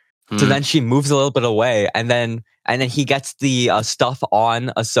her. So then she moves a little bit away, and then he gets the stuff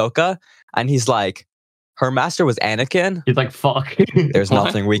on Ahsoka, and he's like, her master was Anakin. He's like, fuck. There's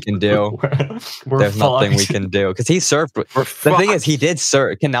nothing we can do. There's nothing we can do. Because he served. The thing is, he did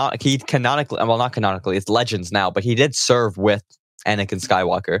serve. He canonically, well, not canonically, it's Legends now, but he did serve with Anakin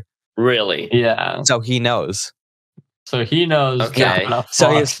Skywalker. Really? Yeah. So he knows. So he knows. Okay.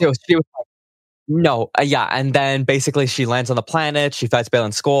 So she was like, no, and then basically she lands on the planet, she fights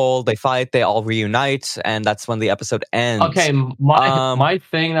Baylan Skoll, they fight, they all reunite, and that's when the episode ends. Okay, my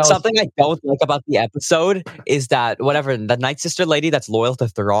thing that something I don't like about the episode is that the Night Sister lady that's loyal to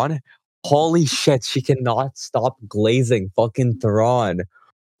Thrawn, holy shit, she cannot stop glazing fucking Thrawn.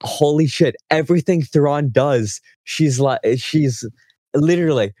 Holy shit, everything Thrawn does, she's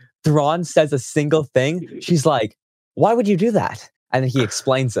literally, Thrawn says a single thing, she's like, why would you do that? And then he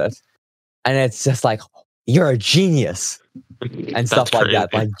explains it. And it's just like, you're a genius. And stuff like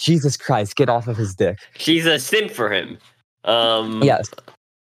that. Like, Jesus Christ, get off of his dick. She's a simp for him. Yes.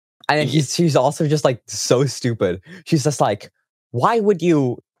 And she's also just like so stupid. She's just like, why would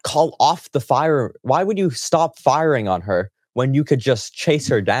you call off the fire? Why would you stop firing on her when you could just chase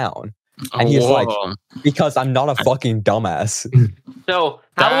her down? And he's like, because I'm not a fucking dumbass. So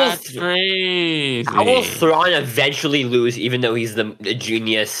how will Thrawn eventually lose, even though he's the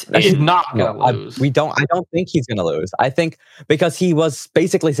genius? He's not gonna lose. I don't think he's gonna lose. I think because he was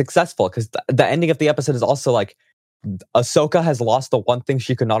basically successful. Because the ending of the episode is also like, Ahsoka has lost the one thing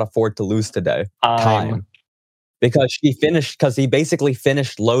she could not afford to lose today: time. Because he basically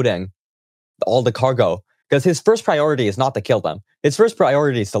finished loading all the cargo. Because his first priority is not to kill them. His first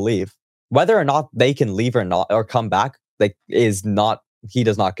priority is to leave. Whether or not they can leave or not or come back, he does not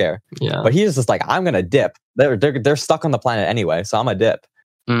care. Yeah. But he's just like, I'm gonna dip. They're stuck on the planet anyway, so I'm a dip.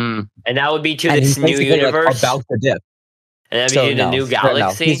 And that would be to this new universe. Like, about to dip. And that'd be to the new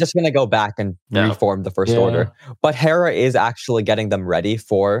galaxy. He's just gonna go back and reform the First Order. But Hera is actually getting them ready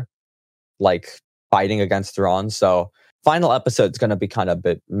for like fighting against Thrawn. So final episode's gonna be kind of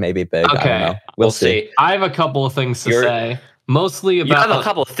maybe big. Okay. I don't know. We'll see. I have a couple of things to say. Mostly about. You have a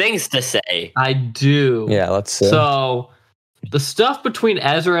couple of things to say. I do. Yeah, let's see. So the stuff between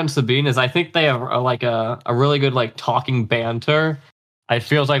Ezra and Sabine is, I think they have a really good like talking banter. It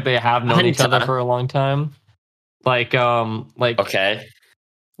feels like they have known each other for a long time. Okay.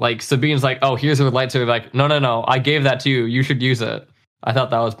 Like Sabine's like, oh, here's her lightsaber. Like, no, I gave that to you. You should use it. I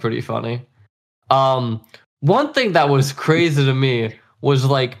thought that was pretty funny. One thing that was crazy to me was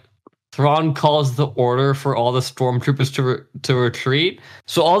like, Thrawn calls the order for all the stormtroopers to retreat.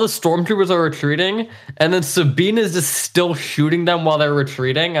 So all the stormtroopers are retreating, and then Sabine is just still shooting them while they're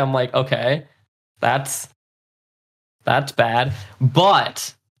retreating. I'm like, okay, that's bad.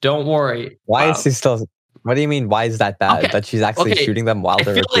 But don't worry. Why is he still? What do you mean? Why is that bad? Okay. That she's actually shooting them while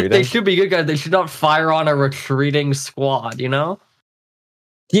they're recruiting? Like they should be good guys. They should not fire on a retreating squad. You know?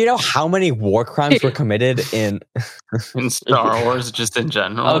 Do you know how many war crimes were committed in Star Wars, just in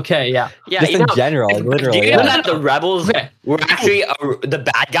general? Okay, yeah. Just in general, literally. Do you know that the rebels were actually the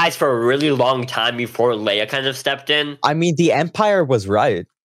bad guys for a really long time before Leia kind of stepped in? I mean, the Empire was right.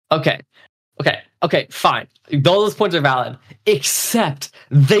 Okay, fine. All those points are valid, except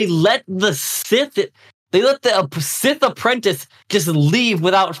they let the Sith apprentice just leave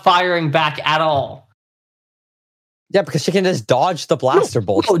without firing back at all. Yeah, because she can just dodge the blaster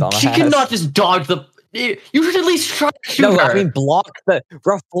bolts. No, she cannot just dodge the. You should at least try to shoot her. No, I mean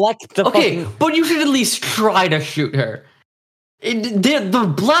reflect the. Okay, but you should at least try to shoot her.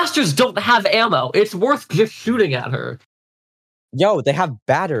 The blasters don't have ammo. It's worth just shooting at her. Yo, they have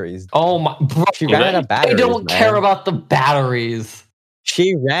batteries. Oh my! Bro, she ran out of batteries. I don't care about the batteries.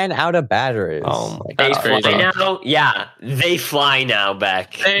 She ran out of batteries. Oh my god. They fly now? Yeah, they fly now,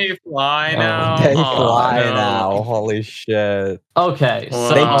 Beck. They fly now. They fly now. Holy shit. Okay, so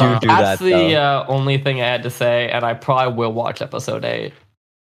they do that's that, the only thing I had to say, and I probably will watch episode 8.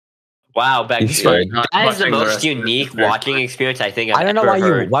 Wow, Beck, that is the most unique watching experience I think I've ever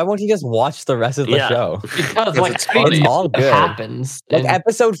heard. Why won't you just watch the rest of the show? Because it's all good. It happens. Like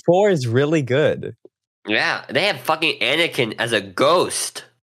episode 4 is really good. Yeah, they have fucking Anakin as a ghost.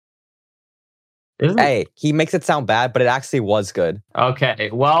 Hey, he makes it sound bad, but it actually was good.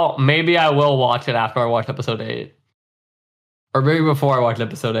 Okay, well, maybe I will watch it after I watch episode 8. Or maybe before I watch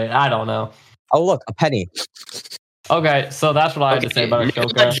episode 8. I don't know. Oh, look, a penny. Okay, so that's what I had to say about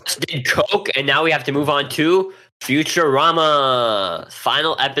Ahsoka. Just did Coke, and now we have to move on to Futurama,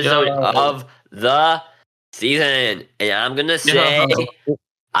 final episode of the season. And I'm going to say...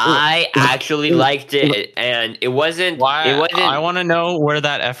 I actually liked it, and it wasn't. I want to know where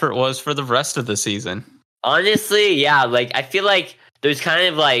that effort was for the rest of the season. Honestly, yeah. Like I feel like there's kind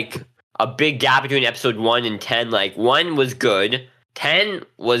of like a big gap between episode 1 and 10. Like 1 was good, 10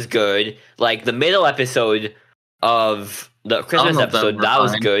 was good. Like the middle episode of the Christmas episode that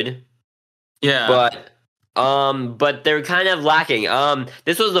was good. Yeah, but they're kind of lacking.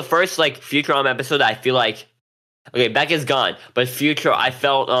 This was the first like Futurama episode that I feel like. Okay, Beck is gone, but Future, I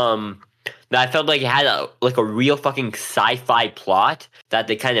felt like it had a real fucking sci-fi plot that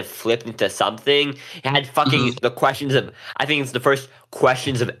they kind of flipped into something. It had fucking the questions of, I think it's the first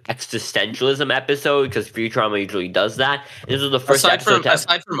questions of existentialism episode because Futurama usually does that. And this was the first episode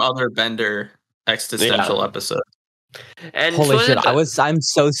aside from other Bender existential episodes. And holy shit, I'm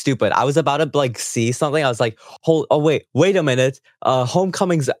so stupid. I was about to like see something. I was like, wait a minute.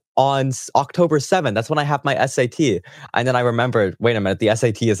 Homecoming's on October 7th. That's when I have my SAT. And then I remembered, wait a minute, the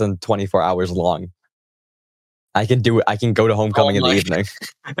SAT isn't 24 hours long. I can do it. I can go to homecoming in the evening.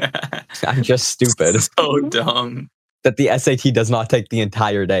 I'm just stupid. So dumb. That the SAT does not take the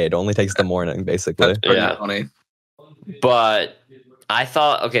entire day. It only takes the morning, basically. That's funny. But I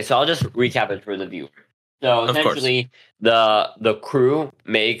thought, okay, so I'll just recap it for the viewer. So essentially, the crew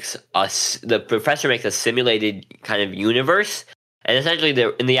makes the professor makes a simulated kind of universe, and essentially they're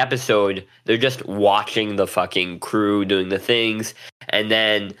in the episode they're just watching the fucking crew doing the things, and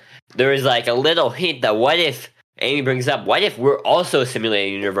then there is like a little hint that what if Amy brings up what if we're also a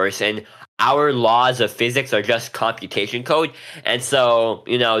simulated universe and our laws of physics are just computation code, and so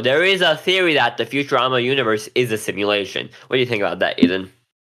there is a theory that the Futurama universe is a simulation. What do you think about that, Ethan?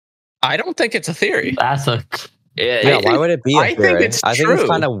 I don't think it's a theory. That's a... Yeah, why would it be a theory? I think it's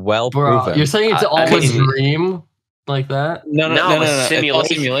kind of well proven. You're saying it's all a dream? Like that? No,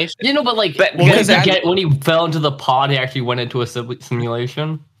 simulation. But like, when he fell into the pod, he actually went into a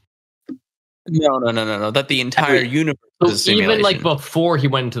simulation? No. That the entire universe is a simulation. Even like before he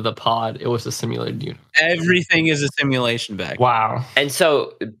went into the pod, it was a simulated universe. Everything is a simulation back. Wow. And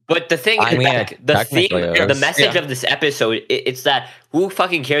so, but the thing is, the message of this episode, it's that who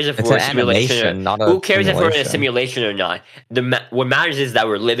fucking cares if we're a simulation who cares if we're in a simulation or not? What matters is that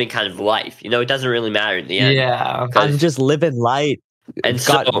we're living kind of life. It doesn't really matter in the end. Yeah. I'm just living light. And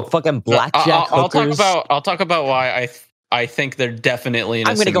got fucking blackjack hookers. I'll talk about why I think they're definitely in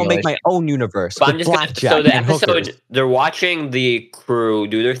a simulation. I'm going to go make my own universe with blackjack so the and episode, hookers. They're watching the crew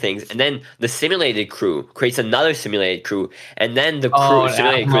do their things, and then the simulated crew creates another simulated crew, and then the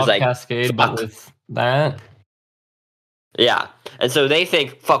simulated crew is like, Cascade, but with that? Yeah. And so they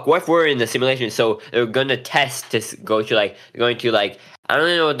think, fuck, what if we're in the simulation? So they're going to test to go to I don't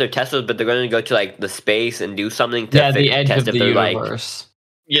even know what their test was, but they're going to go to like the space and do something to the edge test of the universe.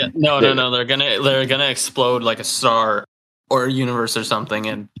 Yeah, no. They're gonna explode like a star or a universe or something,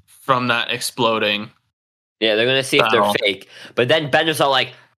 and from that exploding, they're gonna see if they're fake. But then Bender's all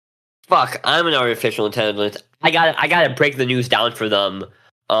like, fuck, I'm an artificial intelligence. I gotta break the news down for them.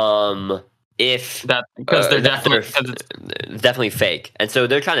 If that because they're definitely fake, and so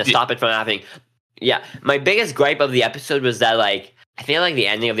they're trying to stop it from happening. Yeah, my biggest gripe of the episode was that like I feel like the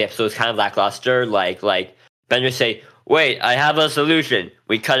ending of the episode was kind of lackluster. Like Bender say, "Wait, I have a solution."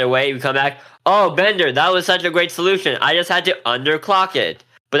 We cut away, we come back. Oh, Bender, that was such a great solution. I just had to underclock it.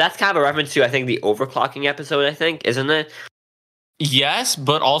 But that's kind of a reference to I think the overclocking episode. I think, isn't it? Yes,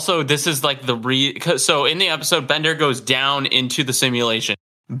 but also this is like so in the episode, Bender goes down into the simulation.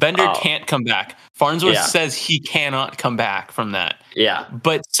 Bender can't come back. Farnsworth says he cannot come back from that. Yeah.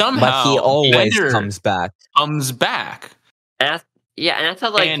 But somehow he always Bender comes back. Comes back. And I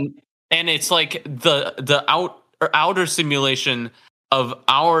felt like and it's like the outer simulation of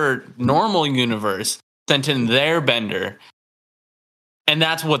our normal universe sent in their Bender. And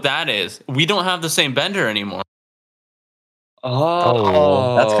that's what that is. We don't have the same Bender anymore.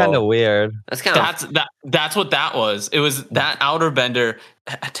 Oh, that's kind of weird. That's what that was. It was that outer Bender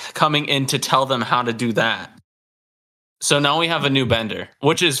coming in to tell them how to do that. So now we have a new Bender,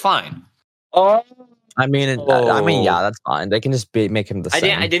 which is fine. I mean, yeah, that's fine. They can just make him the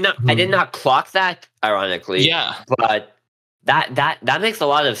same. I did not clock that. Ironically, yeah, but that makes a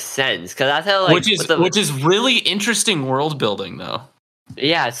lot of sense because I feel like which is really interesting world building though.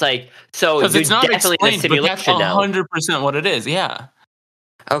 Yeah, it's like so because it's not explained, but that's 100% what it is. Yeah.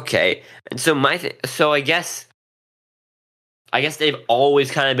 Okay, and so I guess they've always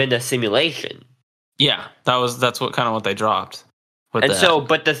kind of been a simulation. Yeah, that's what they dropped.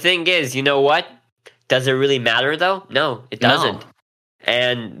 But the thing is, you know what? Does it really matter though? No, it doesn't. No.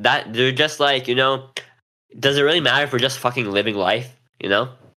 And that they're just like, does it really matter if we're just fucking living life? Yeah.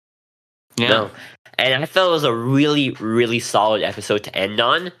 No. And I felt it was a really, really solid episode to end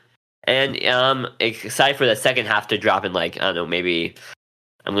on. And excited for the second half to drop in like, I don't know, maybe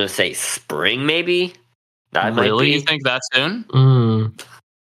I'm gonna say spring, maybe. That really? You think that soon?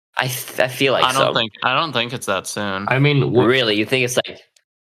 I feel like I don't think it's that soon. I mean, really, you think it's like?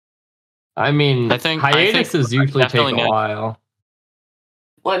 I think hiatuses usually take a while.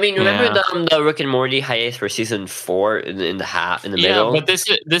 Well, I mean, remember the Rick and Morty hiatus for season 4 in the middle? Yeah, but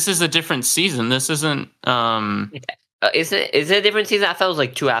this is a different season. This isn't. Is it a different season? I thought it was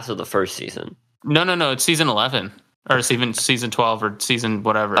like 2 halves of the first season. No. It's season 11 or even season 12 or season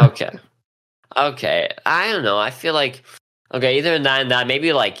whatever. Okay. I don't know. I feel like either that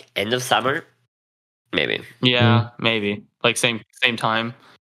maybe like end of summer, maybe. Yeah, maybe like same time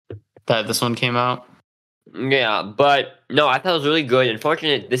that this one came out. Yeah, but no, I thought it was really good.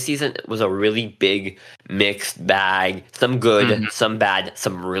 Unfortunately, this season was a really big mixed bag. Some good, some bad,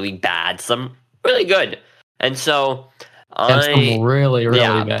 some really bad, some really good. And so some really,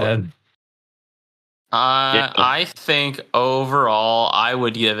 really bad. I think overall I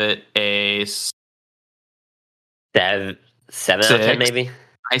would give it a 7 out of 10, maybe.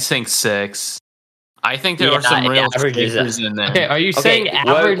 I think 6. I think there are some real averages in there. Okay, are you saying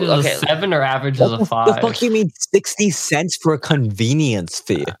average is a 7 or average is a 5? What the fuck do you mean 60 cents for a convenience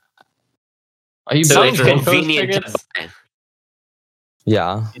fee? Are you so buying it's convenient to buy?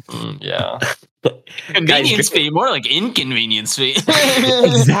 Yeah. Yeah. Convenience fee, more like inconvenience fee.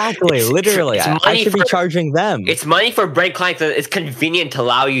 Exactly, literally. I should be charging them. It's money for brand clients. It's convenient to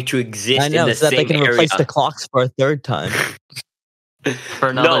allow you to exist in the so same that they can area. replace the clocks for a third time. For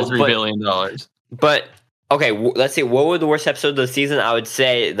another $3 billion. But okay, let's see. What were the worst episodes of the season? I would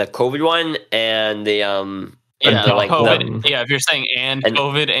say the COVID one and the COVID. If you're saying and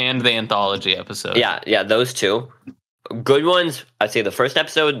COVID and the anthology episode. Yeah, those two. Good ones, I'd say the first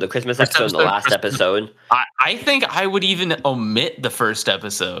episode, the Christmas episode, and the last episode. I think I would even omit the first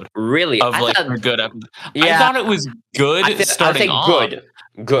episode. Really? A good episode. Yeah. I thought it was good starting off.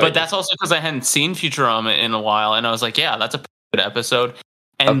 Good. But that's also because I hadn't seen Futurama in a while, and I was like, yeah, that's a good episode.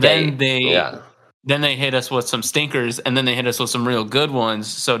 And then they hit us with some stinkers, and then they hit us with some real good ones.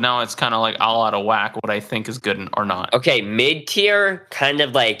 So now it's kind of like all out of whack what I think is good or not. Okay, mid-tier, kind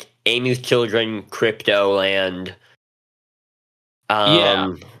of like Amy's Children, Crypto Land.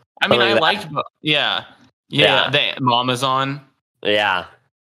 I mean, I liked. The Amazon. Yeah,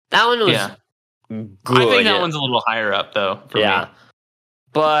 that one was good. I think that one's a little higher up though. For me.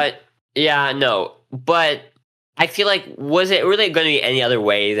 But I feel like was it really going to be any other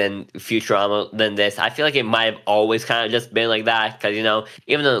way than Futurama than this? I feel like it might have always kind of just been like that because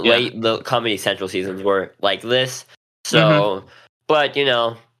even the Comedy Central seasons were like this. So, but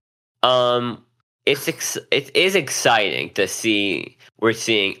it is exciting to see we're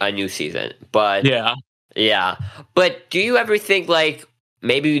seeing a new season, but but do you ever think like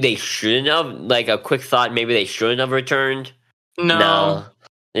maybe they shouldn't have, like a quick thought, maybe they shouldn't have returned? No.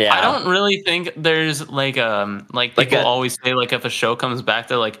 Yeah. I don't really think there's like people always say like if a show comes back,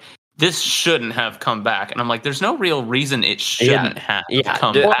 they're like, this shouldn't have come back, and I'm like, there's no real reason it shouldn't have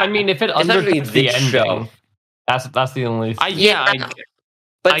come back. Well, I mean, if it undercuts the ending, that's the only. I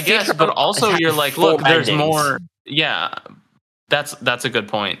guess, but also you're like, look, there's more. Yeah, that's a good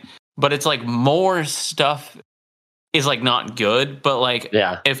point. But it's like more stuff is like not good, but like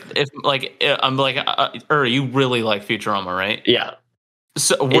if like I'm like you really like Futurama, right? Yeah.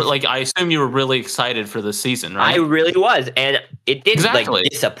 So like I assume you were really excited for this season, right? I really was, and it didn't like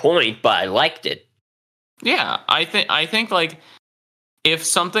disappoint, but I liked it. Yeah, I think like if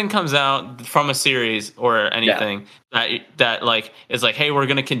something comes out from a series or anything that like is like, hey, we're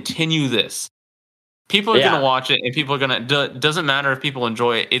gonna continue this, people are gonna watch it, and people are gonna. Doesn't matter if people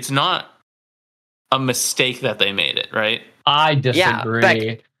enjoy it. It's not a mistake that they made it, right? I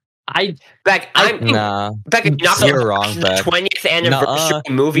disagree. You're wrong, Beck. 20th anniversary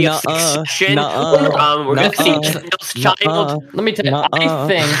movie of Succession. We're gonna see Kendall's child. Let me tell you, I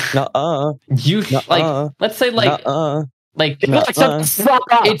think you like. Let's say like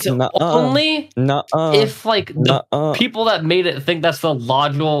it's only if like the people that made it think that's the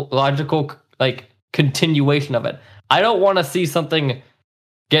logical like continuation of it. I don't want to see something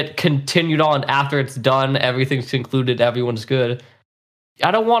get continued on after it's done, everything's concluded, everyone's good. I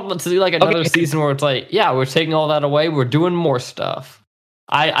don't want to see like another season where it's like, yeah, we're taking all that away, we're doing more stuff.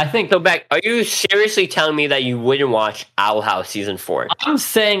 I think. So, Beck, are you seriously telling me that you wouldn't watch Owl House season 4? I'm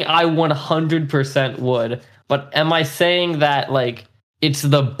saying I 100% would, but am I saying that like it's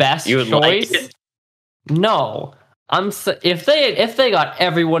the best choice? Like no, if they got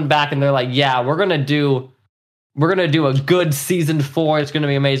everyone back and they're like, yeah, we're gonna do a good season 4, it's gonna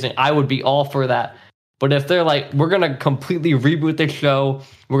be amazing, I would be all for that. But if they're like, we're gonna completely reboot the show,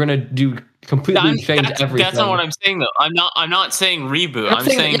 we're gonna do completely change everything. That's not what I'm saying though. I'm not saying reboot. I'm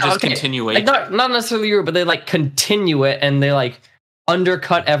saying just continuation. Like not necessarily reboot, but they like continue it and they like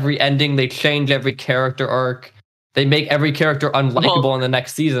undercut every ending. They change every character arc. They make every character unlikable in the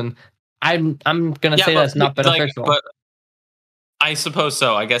next season. I'm gonna say that's not beneficial. But I suppose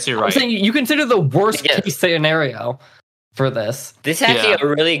so. I guess you're right. I'm saying you consider the worst case scenario for this. This is actually a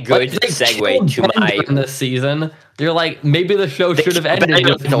really good segue to my in this season. You're like, maybe the show should have ended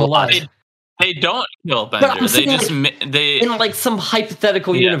with him alive. They don't kill Bender. They just in like some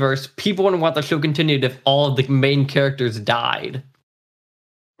hypothetical universe, people wouldn't want the show continued if all of the main characters died.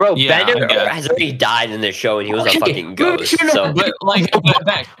 Bro, Bender has already died in the show, and he was a fucking ghost. So, but like,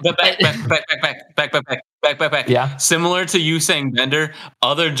 back. Yeah. Similar to you saying Bender,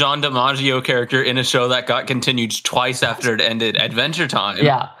 other John DiMaggio character in a show that got continued twice after it ended, Adventure Time.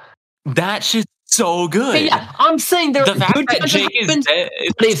 Yeah. That shit's so good. Yeah, I'm saying the fact that Jake is dead,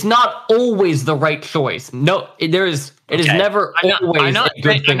 but it's not always the right choice. No, it is never always a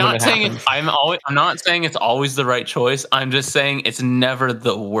good thing. I'm not saying it's always the right choice. I'm just saying it's never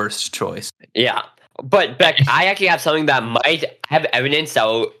the worst choice. Yeah, but Beck, I actually have something that might have evidence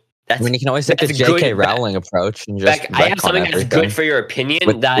that. I mean, you can always take the J.K. Rowling approach and just. Beck, I have something that's good for your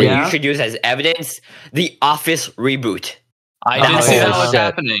opinion that you should use as evidence: The Office reboot. I didn't see that was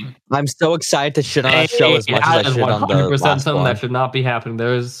happening. I'm so excited to shit on that show as much as I shit on the last something one. That should not be happening.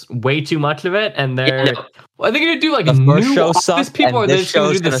 There's way too much of it, and I think you're gonna do like the new show Office sucked, people, or and they're this just gonna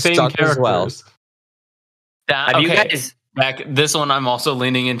do show's the gonna same suck characters. as well. Have you guys? Back this one, I'm also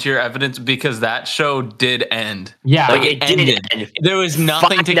leaning into your evidence because that show did end. Yeah, like it did end. There was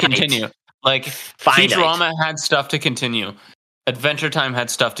nothing to continue. Like Futurama had stuff to continue. Adventure Time had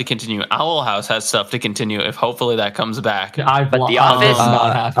stuff to continue. Owl House has stuff to continue. If hopefully that comes back, but The Office,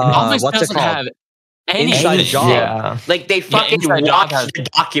 Office doesn't have Inside Job. Yeah. Like they fucking watched the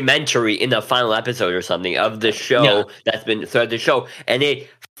documentary in the final episode or something of the show that's been throughout the show, and it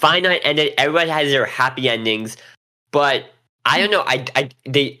finite ended. Everyone has their happy endings, but I don't know. I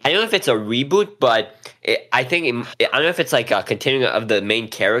don't know if it's a reboot, but I don't know if it's like a continuing of the main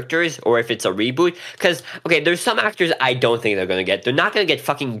characters or if it's a reboot. Because there's some actors I don't think they're gonna get. They're not gonna get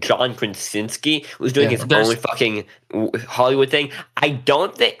fucking John Krasinski, who's doing his own fucking Hollywood thing. I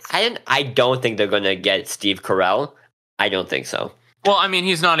don't think they're gonna get Steve Carell. I don't think so. Well, I mean,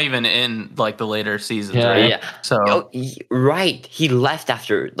 he's not even in like the later seasons, right? Yeah. So right, he left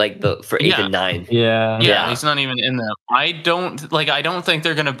after for 8 and 9. Yeah, he's not even in them. I don't think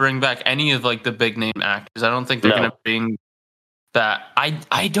they're gonna bring back any of like the big name actors. I don't think they're gonna bring that.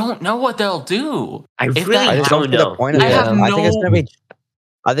 I don't know what they'll do. I really don't know. The point of I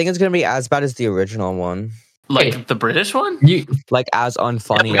think it's gonna be as bad as the original one. Like the British one? Like as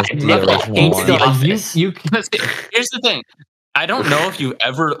unfunny as the original one. Here's the thing. I don't know if you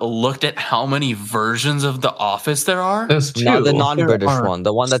ever looked at how many versions of The Office there are. There's two. No, the non-British one,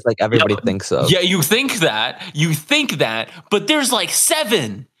 the one that like everybody thinks of. Yeah, you think that, but there's like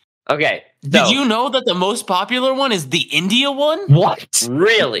 7. Okay. Did you know that the most popular one is the India one? What?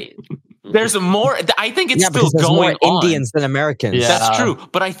 Really? There's more. I think it's still there's going more on. Indians than Americans. Yeah. That's true,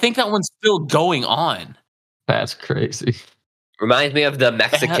 but I think that one's still going on. That's crazy. Reminds me of the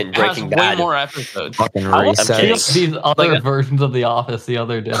Mexican It Breaking has Bad. way more episodes. Fucking I want to see recess. these other versions of The Office the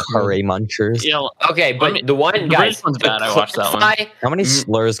other day. Curry munchers. Yeah, Okay, but the one, guys, one's bad. I watched that one. How many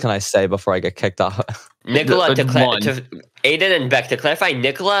slurs can I say before I get kicked off? Nicola, to one. Aiden and Beck, to clarify,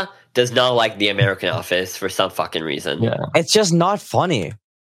 Nicola does not like the American Office for some fucking reason. Yeah. It's just not funny.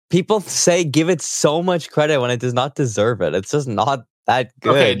 People say give it so much credit when it does not deserve it. It's just not that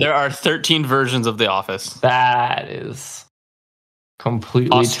good. Okay, there are 13 versions of The Office. That is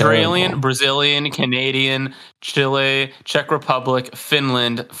completely Australian, terrible. Brazilian, Canadian, Chile, Czech Republic,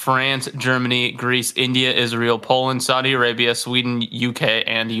 Finland, France, Germany, Greece, India, Israel, Poland, Saudi Arabia, Sweden, UK,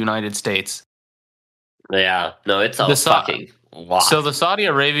 and the United States. Yeah, no, it's a fucking lot. So the Saudi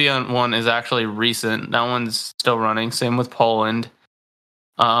Arabian one is actually recent. That one's still running. Same with Poland.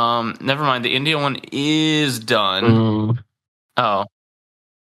 Never mind. The India one is done. Oh.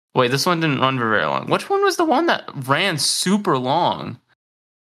 Wait, this one didn't run for very long. Which one was the one that ran super long?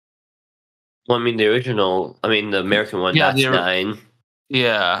 Well, I mean, the American one, Yeah, that's 9.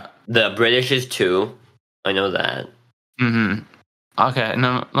 Yeah. The British is 2. I know that. Mm-hmm. Okay,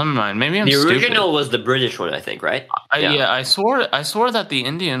 no, never mind. Maybe I'm the stupid. original was the British one, I think, right? I swore that the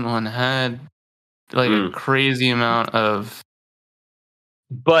Indian one had like a crazy amount of.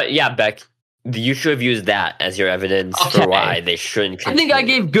 But yeah, Beck, you should have used that as your evidence for why they shouldn't continue. I think I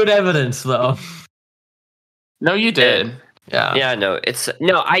gave good evidence, though. No, you did. Yeah. Yeah, no,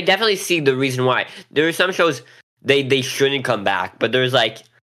 I definitely see the reason why. There are some shows they shouldn't come back, but there's like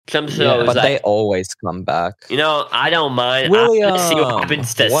some shows but they always come back. I don't mind. William, I see what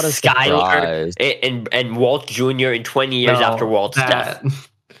happens to Skyler and Walt Jr. in 20 years after Walt's death.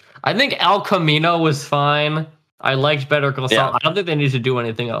 I think El Camino was fine. I liked Better Call Saul. Yeah. I don't think they need to do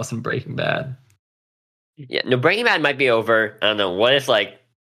anything else in Breaking Bad. Yeah, no, Breaking Bad might be over. I don't know. What if like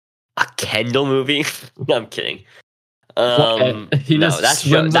a Kendall movie? No, I'm kidding. He just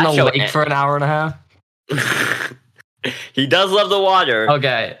swims in a lake for an hour and a half. He does love the water.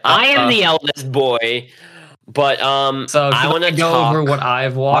 Okay, I am the eldest boy, but so I want to go over what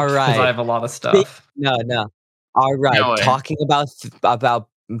I've watched because I have a lot of stuff. No. All right, No way. talking about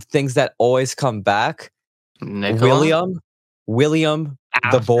things that always come back. Nicola? William,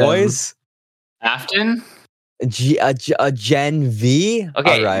 Afton. The Boys, Afton? Gen V.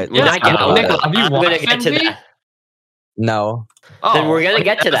 Okay, all right. we're not getting Nicola, have you I'm gonna watched get to Gen V? that. No. Then we're gonna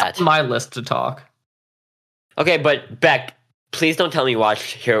get to that's that. on my list to talk. Okay, but Beck, please don't tell me you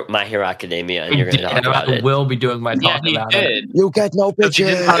watched My Hero Academia and you're gonna talk about it. I will be doing my talk Yeah, he about did. it. You get no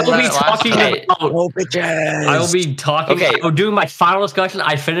bitches. I will be talking about. No bitches. I will be talking. Okay. I will do my final discussion.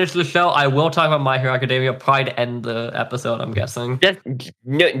 I finished the show. I will talk about My Hero Academia. Probably to end the episode. I'm guessing. Just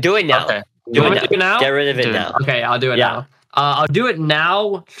do it now. Okay. Do you want me to do it now? Get rid of it Dude. now. Okay, I'll do it now. I'll do it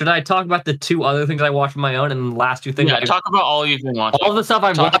now. Should I talk about the 2 other things I watched on my own and the last 2 things? Yeah, talk about all you've been watching. all the stuff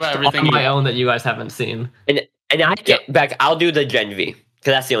I've talk watched about everything on my you- own that you guys haven't seen. And I get back. I'll do the Gen V because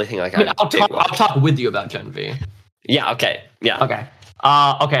that's the only thing like I'll talk with you about Gen V. Yeah. Okay. Yeah. Okay.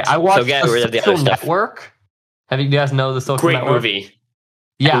 Okay. I watched get rid of the Social other stuff. Network. Have you guys know the Social Great Network? movie.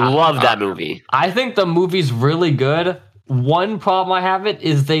 Yeah, I love that movie. I think the movie's really good. One problem I have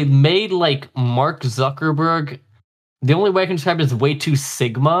is they made like Mark Zuckerberg. The only way I can describe it is way too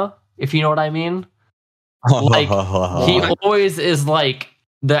Sigma, if you know what I mean. Like he always is like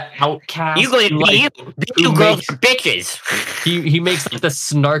the outcast. You going like, you girls are bitches. he makes like the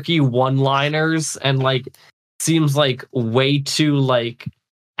snarky one-liners and like seems like way too like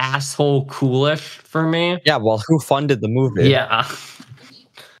asshole coolish for me. Yeah, well, who funded the movie? Yeah.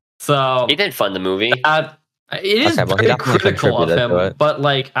 So He didn't fund the movie. it is Okay, well, he very definitely critical of contributed him, to it. but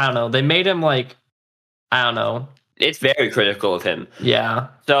like I don't know, they made him like I don't know. It's very critical of him. Yeah.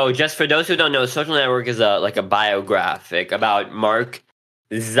 So, just for those who don't know, Social Network is like a biographic about Mark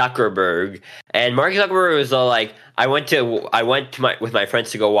Zuckerberg. And Mark Zuckerberg was like, I went with my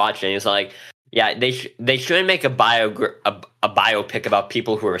friends to go watch it, and he was like, yeah, they shouldn't make a biopic about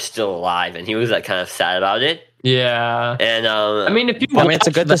people who are still alive, and he was like kind of sad about it. Yeah. And I mean, if you it's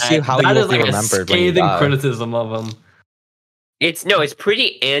good to see how that you is will be like a remembered when you scathing die. criticism of him. it's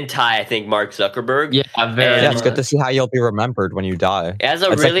pretty anti, I think, Mark Zuckerberg. Yeah, very. Yeah, it's good to see how you'll be remembered when you die. As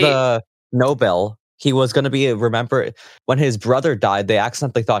a It's really like the Nobel. he was going to be, remember, when his brother died, they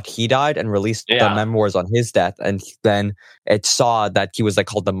accidentally thought he died and released the memoirs on his death. And then it saw that he was like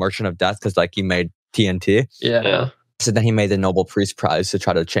called the Merchant of Death because like he made TNT. Yeah. So then he made the Nobel Peace Prize to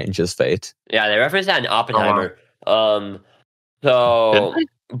try to change his fate. Yeah, they referenced that in Oppenheimer.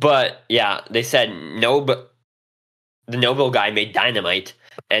 But yeah, they said the Nobel guy made dynamite,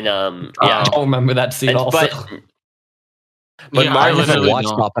 and I don't remember that scene. But I haven't watched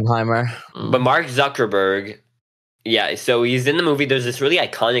Oppenheimer. But Mark Zuckerberg, so he's in the movie. There's this really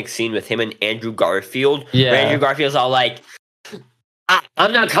iconic scene with him and Andrew Garfield. Yeah, where Andrew Garfield's all like,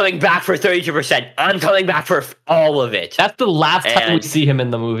 I'm not coming back for 32%. I'm coming back for all of it. That's the last time we see him in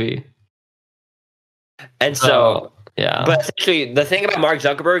the movie. And so but essentially, the thing about Mark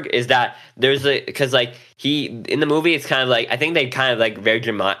Zuckerberg is that because like he in the movie, it's kind of like I think they kind of like very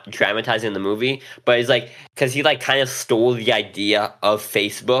dramatizing the movie, but it's like because he like kind of stole the idea of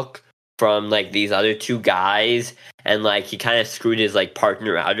Facebook from like these other two guys, and like he kind of screwed his like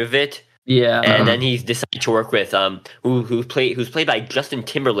partner out of it. Yeah, and then he decided to work with who's played by Justin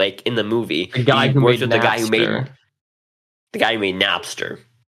Timberlake in the movie. The guy who made Napster. The guy who made Napster,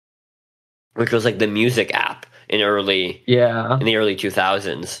 which was like the music app in the early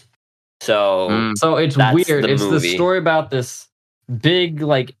 2000s. So it's weird. It's the story about this big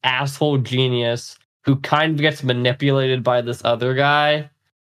like asshole genius who kind of gets manipulated by this other guy,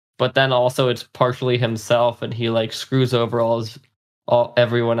 but then also it's partially himself, and he like screws over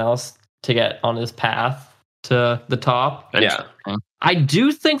everyone else to get on his path to the top. Yeah. I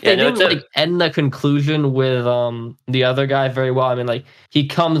do think they didn't like end the conclusion with the other guy very well. I mean, like he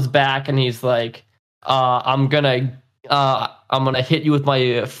comes back and he's like, I'm gonna hit you with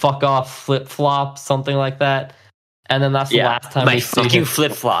my fuck off flip flop, something like that. And then that's the last time we see him.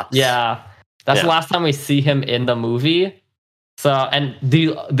 Flip flops. Yeah, that's the last time we see him in the movie. So, and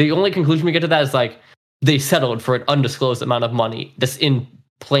the only conclusion we get to that is like they settled for an undisclosed amount of money, just in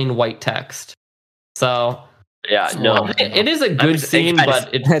plain white text. So it is a good scene, but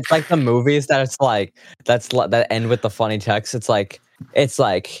it's like the movies that end with the funny text. It's like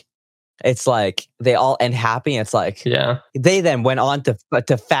they all end happy. It's like they then went on to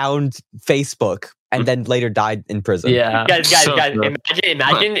found Facebook and then later died in prison. Yeah, guys,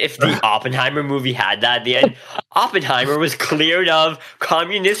 imagine if the Oppenheimer movie had that at the end. Oppenheimer was cleared of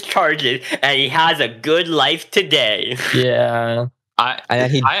communist charges and he has a good life today. Yeah. And then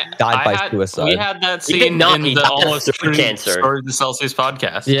he died by suicide. We had that scene in the Almost Cancer Story of the Celsius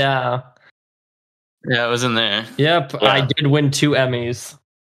podcast. Yeah, it was in there. Yep, yeah. I did win 2 Emmys.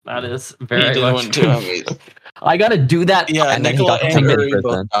 That is very much true. I gotta do that. Yeah, and then he got killed in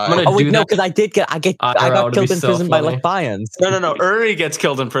prison. Because I got killed in prison by Lech Byans. No. Uri gets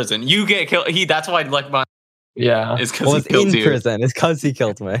killed in prison. You get killed. That's why Lech Byans. Yeah, is because he killed you. Prison. It's because he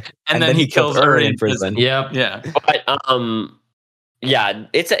killed me. And then he kills Uri in prison. Yep. Yeah. But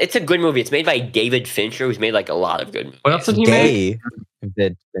it's a good movie. It's made by David Fincher, who's made like a lot of good movies. What else did he make? He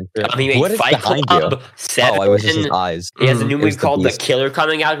made Fight Club, Seven. Oh, I was just his eyes. He has a new movie called The Killer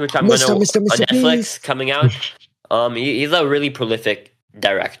coming out, which I'm going to on Netflix coming out. He's a really prolific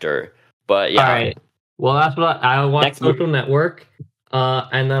director. But yeah. All right. Well, that's what I watched. Social Network,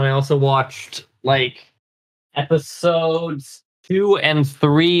 and then I also watched like episodes 2 and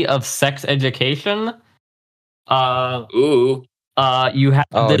 3 of Sex Education. You have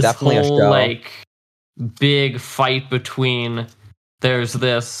this whole like big fight between. There's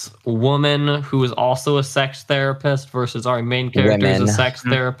this woman who is also a sex therapist versus our main character is a sex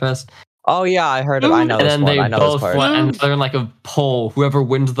therapist. Oh yeah, I heard it. I know. And this then one. they I know both this part. went, and they're in like a poll. Whoever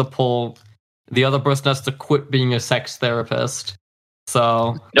wins the poll, the other person has to quit being a sex therapist.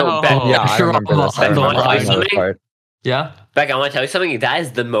 So I remember this. I know this part. Yeah, Beck, I want to tell you something. That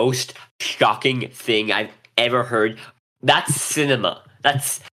is the most shocking thing I've ever heard. That's cinema.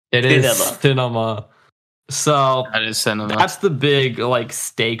 It is cinema. So that is cinema. That's the big like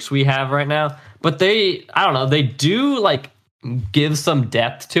stakes we have right now. But they do like give some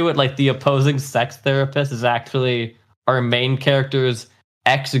depth to it. Like the opposing sex therapist is actually our main character's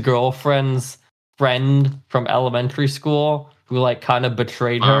ex-girlfriend's friend from elementary school who like kind of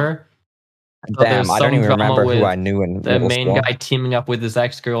betrayed her. So damn, I don't even remember who I knew in the main guy teaming up with his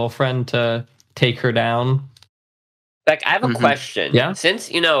ex-girlfriend to take her down. Beck, I have a question. Yeah.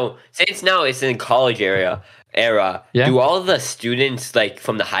 Since now it's in college era, do all of the students like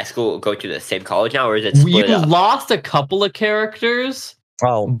from the high school go to the same college now, or is it split up? You lost a couple of characters,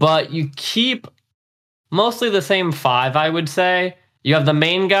 but you keep mostly the same 5, I would say. You have the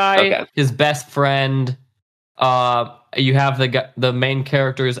main guy, his best friend. You have the main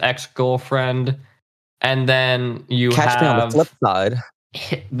character's ex-girlfriend, and then you Catch me on the flip side.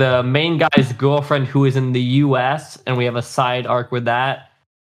 the main guy's girlfriend who is in the US, and we have a side arc with that.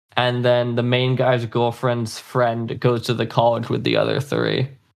 And then the main guy's girlfriend's friend goes to the college with the other three.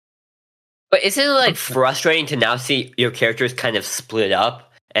 But isn't it like frustrating to now see your characters kind of split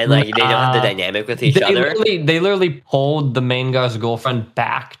up and like they don't have the dynamic with each other? They literally pulled the main guy's girlfriend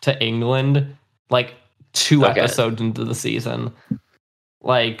back to England like 2 episodes into the season.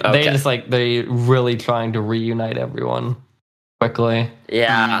 Like they really trying to reunite everyone quickly.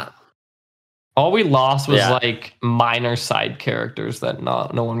 Yeah. All we lost was like minor side characters that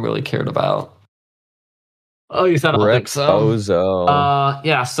no one really cared about. Oh, you said I think so.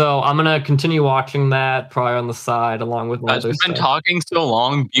 Yeah, so I'm gonna continue watching that probably on the side along with my other We've been stuff. talking so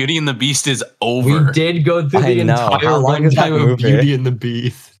long. Beauty and the Beast is over. We did go through the entire runtime of Beauty and the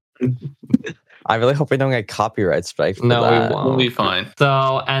Beast. I really hope we don't get copyright strike for no, that. We won't. We'll be fine.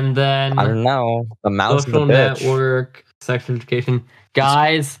 So, and then I don't know. The mouse social network, sex education.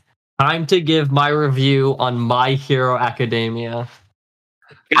 Guys, time to give my review on My Hero Academia.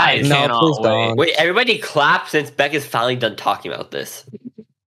 Guys, please don't. Wait, everybody clap since Beck is finally done talking about this.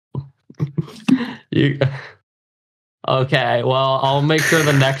 Okay, well, I'll make sure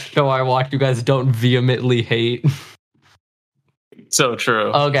the next show I watch you guys don't vehemently hate. So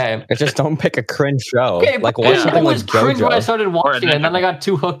true. Okay. Just don't pick a cringe show. Okay, like watch something like cringe JoJo. when I started watching it, and then I got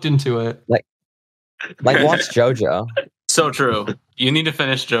too hooked into it. Like watch JoJo. So true. You need to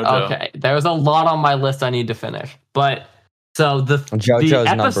finish JoJo. Okay, there's a lot on my list I need to finish. But so the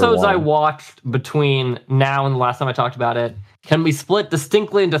episodes I watched between now and the last time I talked about it can be split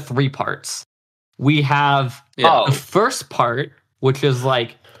distinctly into 3 parts. We have the first part, which is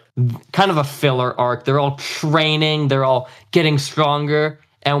like kind of a filler arc. They're all training, they're all getting stronger,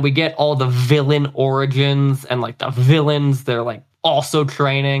 and we get all the villain origins and like the villains, they're like also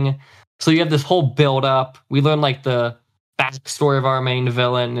training. So you have this whole build up. We learn like the backstory of our main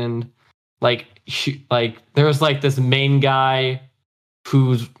villain, and like there's like this main guy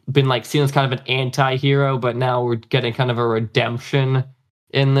who's been like seen as kind of an anti-hero, but now we're getting kind of a redemption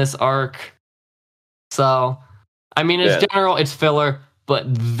in this arc. So, I mean, in general, it's filler, but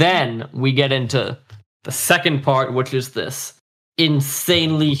then we get into the second part, which is this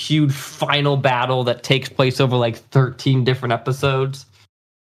insanely huge final battle that takes place over like 13 different episodes.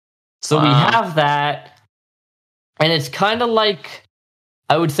 So we have that, and it's kind of like,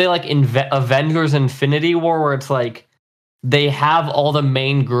 I would say like in Avengers Infinity War, where it's like they have all the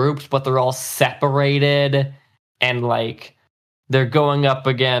main groups, but they're all separated, and like they're going up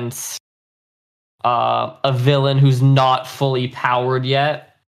against a villain who's not fully powered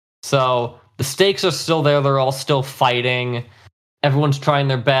yet. So the stakes are still there. They're all still fighting. Everyone's trying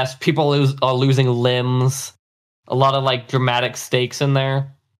their best. People are losing limbs. A lot of like dramatic stakes in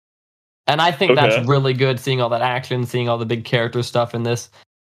there. And I think that's really good, seeing all that action, seeing all the big character stuff in this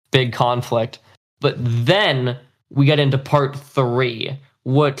big conflict. But then we get into part 3,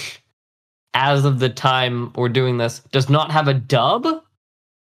 which, as of the time we're doing this, does not have a dub.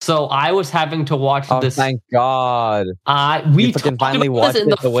 So I was having to watch this. Oh, thank God. We finally watched this in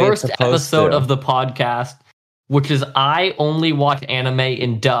the first episode of the podcast, which is I only watch anime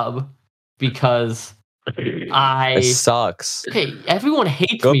in dub because it sucks. Okay, everyone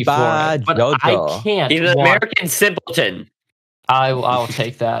hates me for it, but I can't. He's an American simpleton. I'll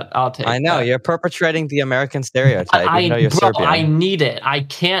take that. I know you're perpetrating the American stereotype. Even though you're Serbian. I need it. I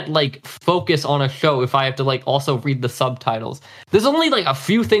can't like focus on a show if I have to like also read the subtitles. There's only like a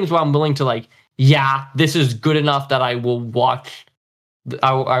few things where I'm willing to like, yeah, this is good enough that I will watch.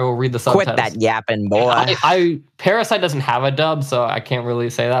 I will read the subtitles. Quit that yapping, boy. Parasite doesn't have a dub, so I can't really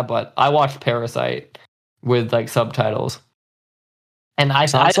say that. But I watched Parasite with like subtitles, and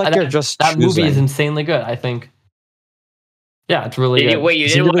that movie is insanely good. I think. Yeah, it's really good. Wait, you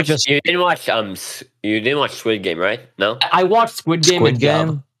didn't watch Squid Game, right? No? I watched Squid Game in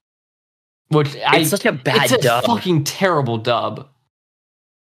dub. It's such a bad dub. It's a fucking terrible dub.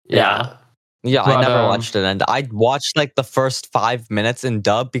 Yeah. Yeah, I never watched it, and I watched like the first 5 minutes in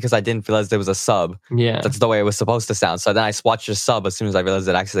dub because I didn't realize there was a sub. Yeah, that's the way it was supposed to sound. So then I watched the sub as soon as I realized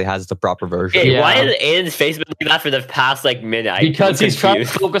it actually has the proper version. Hey, why is Aiden's face been like that for the past like minute? Because he's trying to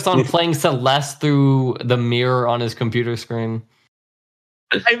focus on playing Celeste through the mirror on his computer screen.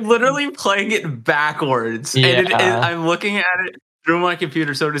 I'm literally playing it backwards, and I'm looking at it through my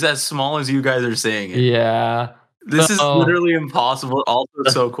computer, so it is as small as you guys are saying it. Yeah. This is literally impossible. Also,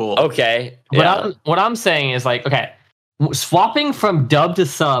 so cool. Okay. What I'm saying is like, okay, swapping from dub to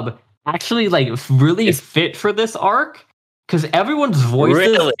sub actually like really fit for this arc because everyone's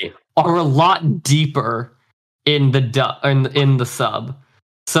voices are a lot deeper in the dub in the sub.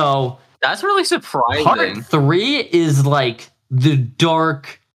 So that's really surprising. Part 3 is like the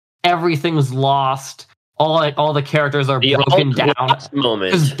dark, everything's lost. All the characters are broken down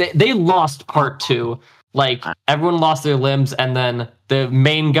because they lost part 2. Like everyone lost their limbs, and then the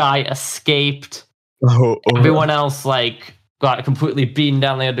main guy escaped. Everyone else like got completely beaten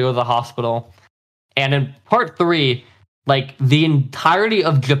down. They had to go to the hospital. And in part 3, like the entirety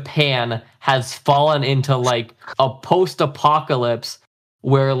of Japan has fallen into like a post-apocalypse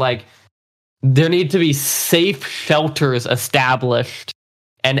where like there need to be safe shelters established,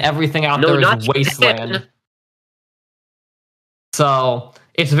 and everything out there is wasteland. Japan. So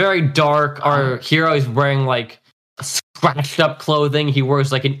it's very dark. Our hero is wearing like scratched up clothing. He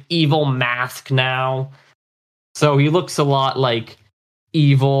wears like an evil mask now. So he looks a lot like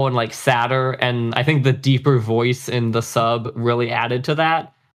evil and like sadder. And I think the deeper voice in the sub really added to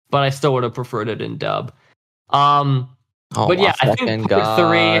that. But I still would have preferred it in dub. But yeah, I think part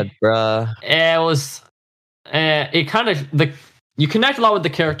 3, bruh. It was it kind of you connect a lot with the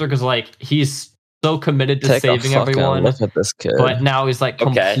character because like he's so committed to saving everyone. Look at this kid. But now he's like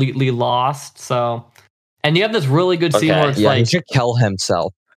completely lost. So, and you have this really good scene where it's like he should kill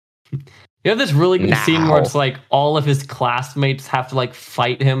himself. You have this really good scene where it's like all of his classmates have to like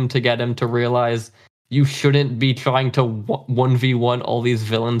fight him to get him to realize you shouldn't be trying to 1v1 all these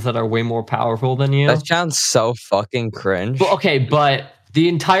villains that are way more powerful than you. That sounds so fucking cringe. Well, okay, but the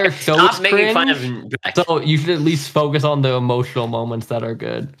entire show is cringe. Fun of so you should at least focus on the emotional moments that are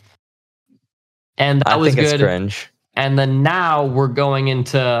good. And that was good. It's cringe. And then now we're going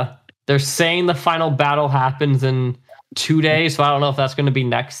into. They're saying the final battle happens in 2 days, so I don't know if that's going to be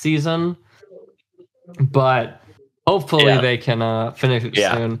next season. But hopefully they can finish it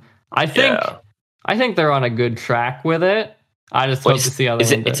soon. I think they're on a good track with it. I just hope to see how they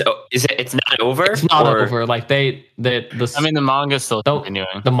end it. It's not over? It's not over. Like I mean, the manga's still continuing.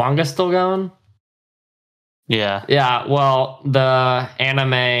 The manga's still going? Yeah. Yeah, well, the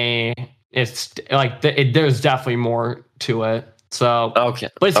anime, it's like, there's definitely more to it. So, but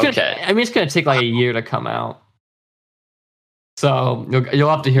it's it's going to take like a year to come out. So you'll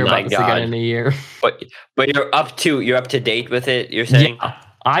have to hear about this again in a year. But you're up to date with it, you're saying? Yeah,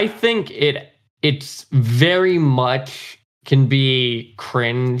 I think it's very much can be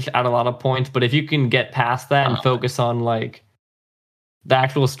cringe at a lot of points, but if you can get past that and focus on like the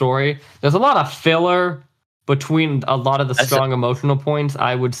actual story, there's a lot of filler between a lot of the strong emotional points.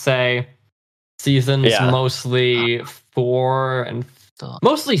 I would say seasons mostly 4 and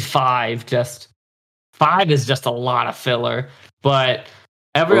mostly 5. Just 5 is just a lot of filler, but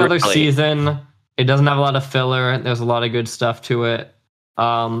every other season it doesn't have a lot of filler. There's a lot of good stuff to it.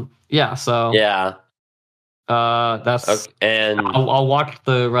 That's and I'll watch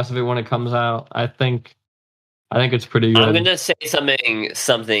the rest of it when it comes out. I think it's pretty good. I'm gonna say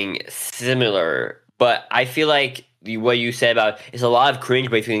something similar, but I feel like what you said about it's a lot of cringe,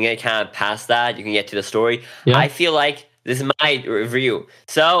 but if you can get kind of past that, you can get to the story. Yeah. I feel like this is my review,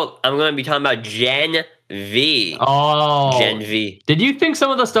 so I'm gonna be talking about Gen V. Oh, Gen V. Did you think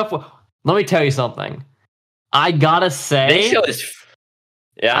some of the stuff? Let me tell you something. I gotta say, this show is.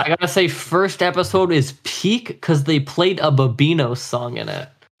 Yeah, I gotta say, first episode is peak because they played a Babino song in it,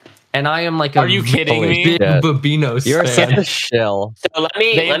 and I am like, are you kidding me? Big Babino You're such a shill. So let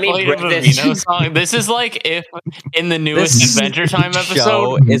me break this song. This is like if in the newest Adventure Time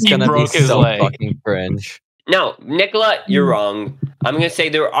episode, it's gonna be so fucking cringe. No, Nicola, you're wrong. I'm gonna say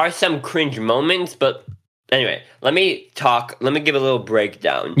there are some cringe moments, but anyway, let me talk. Let me give a little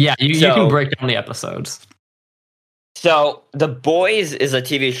breakdown. Yeah, you can break down the episodes. So, The Boys is a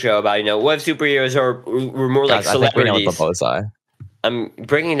TV show about, what if superheroes were more like celebrities. I think we know what the boys are. I'm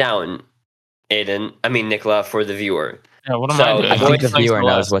breaking down, Nicola, for the viewer. Yeah, what am I doing? I think the viewer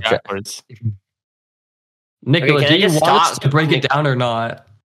knows what Nicola, do you want us to break it down or not?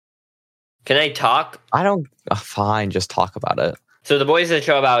 Can I talk? I don't... fine, just talk about it. So, The Boys is a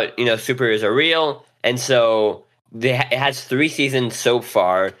show about, superheroes are real, and so it has 3 seasons so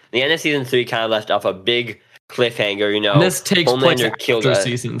far. The end of season 3 kind of left off a big cliffhanger, And this takes place after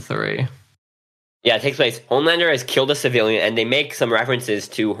season 3. Yeah, it takes place. Homelander has killed a civilian, and they make some references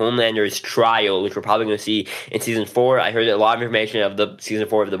to Homelander's trial, which we're probably going to see in season 4. I heard a lot of information of the season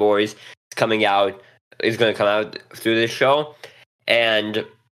 4 of The Boys is going to come out through this show. And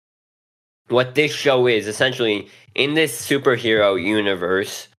what this show is, essentially, in this superhero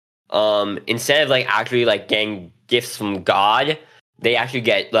universe, instead of actually getting gifts from God, they actually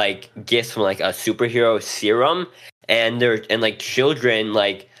get gifts from a superhero serum, and children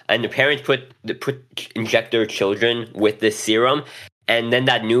and the parents inject their children with this serum, and then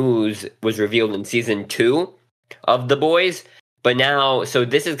that news was revealed in season 2 of The Boys But now, so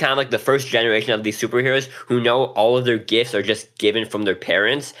this is kind of like the first generation of these superheroes who know all of their gifts are just given from their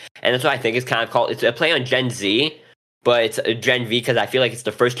parents. And that's what I think is kind of called, it's a play on Gen Z, but it's a Gen V because I feel like it's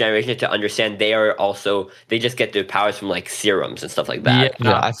the first generation to understand they just get their powers from like serums and stuff like that.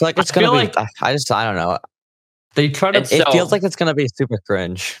 Yeah, I feel like it's going to be, I don't know. They try to. It feels like it's going to be super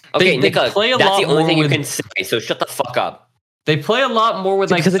cringe. Okay, Nicola, that's the only thing you can say, so shut the fuck up. They play a lot more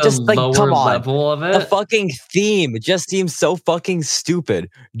with like the just, like, lower level of it. The fucking theme just seems so fucking stupid.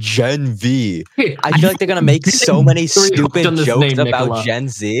 Gen V. I feel like they're gonna make so many stupid jokes about Gen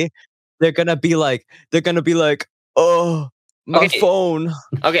Z. They're gonna be like, oh, my phone.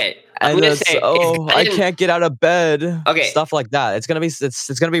 Okay, and I can't get out of bed. Okay, stuff like that. It's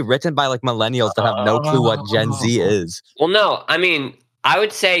gonna be written by like millennials that have no clue what Gen Z is. Well, no, I mean, I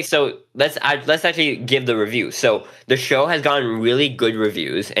would say so. Let's actually give the review. So the show has gotten really good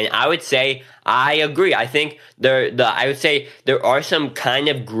reviews, and I would say I agree. I think I would say there are some kind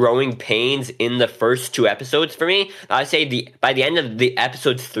of growing pains in the first 2 episodes for me. I would say by the end of the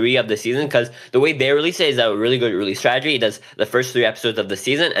episode 3 of the season, because the way they release it is a really good release strategy. It does the first 3 episodes of the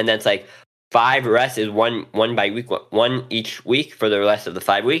season, and then it's like 5 rest is one by week, one each week for the rest of the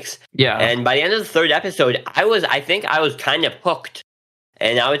 5 weeks. Yeah. And by the end of the 3rd episode, I think I was kind of hooked.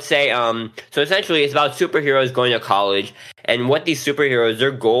 And I would say, so essentially it's about superheroes going to college and what these superheroes,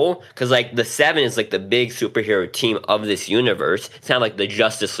 their goal, because like the 7 is like the big superhero team of this universe. It's kind of like the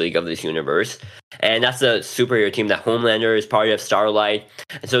Justice League of this universe. And that's the superhero team that Homelander is part of, Starlight.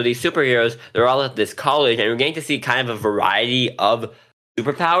 And so these superheroes, they're all at this college and we're getting to see kind of a variety of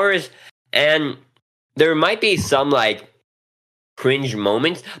superpowers. And there might be some like cringe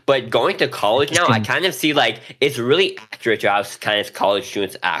moments, but going to college now, I kind of see like it's really accurate to how kind of college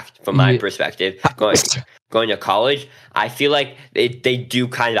students act from my perspective. Going to college, I feel like they do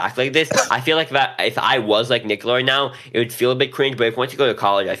kind of act like this. I feel like if I was like Nicola right now, it would feel a bit cringe. But if once you go to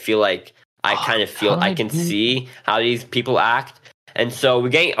college, I feel like I kind of feel I can see how these people act. And so we're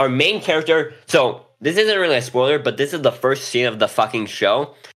getting our main character. So this isn't really a spoiler, but this is the first scene of the fucking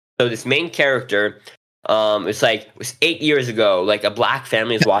show. So this main character. It was 8 years ago. Like a black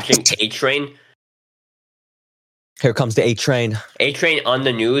family is watching A-Train. Here comes the A-Train. A-Train on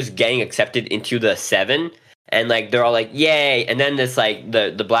the news getting accepted into the 7, and like they're all like, "Yay!" And then this like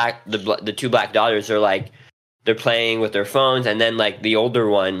the 2 black daughters are like they're playing with their phones, and then like the older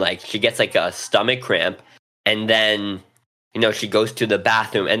one like she gets like a stomach cramp, and then she goes to the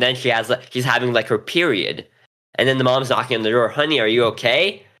bathroom, and then she's having like her period, and then the mom's knocking on the door, "Honey, are you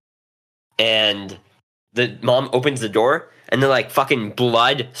okay?" And the mom opens the door, and then, like, fucking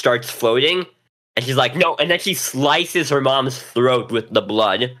blood starts floating. And she's like, no. And then she slices her mom's throat with the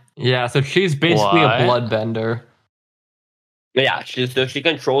blood. Yeah, so she's basically a bloodbender. Yeah, so she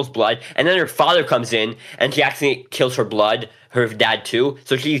controls blood. And then her father comes in, and she accidentally kills her dad, too.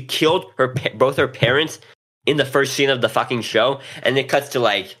 So she killed both her parents in the first scene of the fucking show. And it cuts to,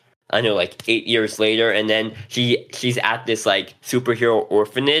 like, I don't know, like 8 years later. And then she's at this, like, superhero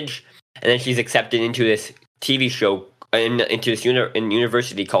orphanage. And then she's accepted into this TV show, into this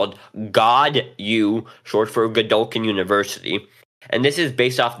university called God U, short for Godolphin University. And this is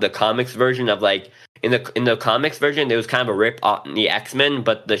based off the comics version of like in the comics version, there was kind of a rip on the X-Men,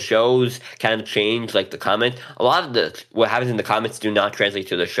 but the shows kind of changed like the comics. A lot of what happens in the comics do not translate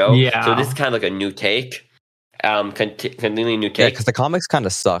to the show. Yeah. So this is kind of like a new take, completely new take. Yeah, because the comics kind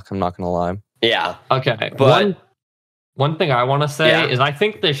of suck. I'm not gonna lie. Yeah. Okay, but. One thing I want to say is I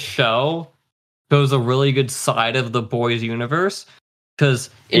think this show shows a really good side of the boys' universe because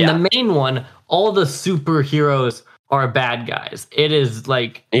in the main one, all the superheroes are bad guys. It is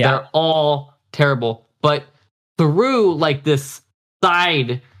like they're all terrible. But through like this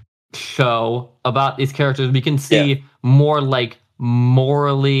side show about these characters, we can see more like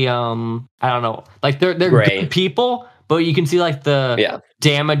morally, I don't know, like they're good people, but you can see like the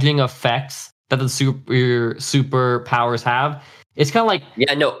damaging effects that the superpowers have. It's kind of like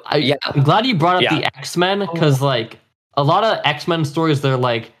I'm glad you brought up the X-Men because like a lot of X-Men stories, they're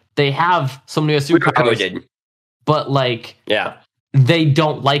like they have so many superpowers, but like they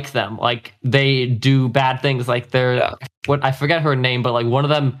don't like them. Like they do bad things. Like they're what I forget her name, but like one of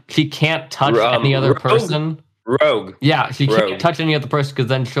them, she can't touch any other person. Rogue. Yeah, she can't touch any other person because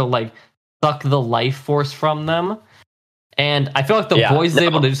then she'll like suck the life force from them. And I feel like the boys is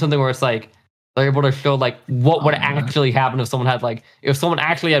able to do something where it's like they're able to show like what would actually happen if someone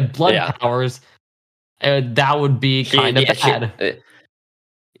actually had blood powers. That would be kind of bad.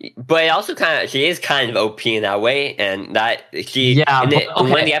 But also she is kind of OP in that way, and that in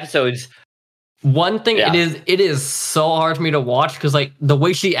one of the episodes, One thing it is so hard for me to watch because like the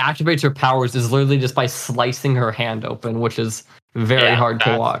way she activates her powers is literally just by slicing her hand open, which is very hard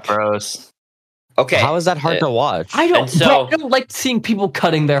to watch. Gross. Okay, how is that hard to watch? I don't like seeing people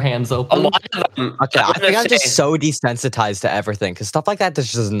cutting their hands open. A lot of them. Okay, I think I'm just so desensitized to everything because stuff like that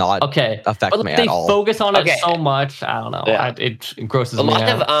just does not affect me at all. They focus on it so much. I don't know. Yeah. It grosses me out.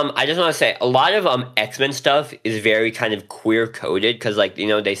 A lot of I just want to say a lot of X-Men stuff is very kind of queer coded because like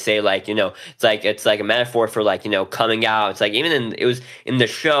they say like it's like a metaphor for like coming out. It's like even it was in the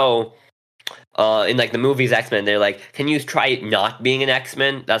show. In like the movies X-Men, they're like, can you try not being an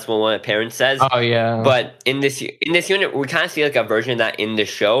X-Men? That's what one of the parents says. Oh yeah. But in this unit, we kind of see like a version of that in the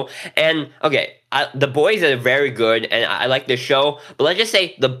show. And okay, the boys are very good, and I like the show. But let's just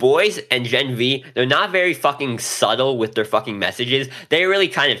say the boys and Gen V, they're not very fucking subtle with their fucking messages. They really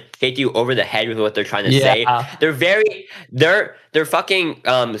kind of hit you over the head with what they're trying to say. Their fucking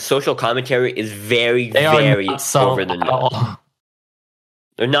social commentary is very over the nose.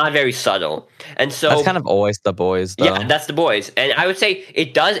 They're not very subtle. And so that's kind of always the boys, though. Yeah, that's the boys. And I would say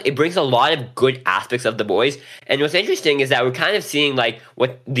it brings a lot of good aspects of the boys. And what's interesting is that we're kind of seeing like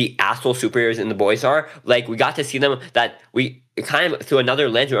what the actual superheroes in the boys are. Like we got to see them that we kind of through another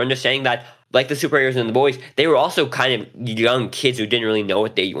lens, we're understanding that like the superheroes in the boys, they were also kind of young kids who didn't really know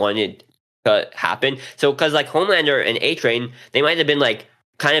what they wanted to happen. So because like Homelander and A-Train, they might have been like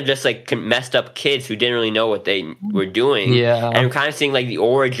kind of just like messed up kids who didn't really know what they were doing. Yeah. And I'm kind of seeing like the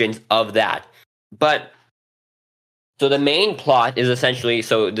origins of that. But so the main plot is essentially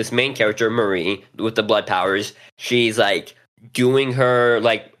this main character, Marie, with the blood powers, she's like doing her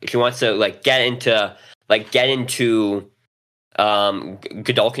like she wants to like get into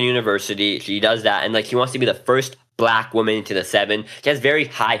Godolphin University. She does that and like she wants to be the first black woman into the 7. She has very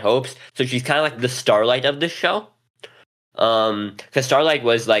high hopes. So she's kind of like the Starlight of this show. Because Starlight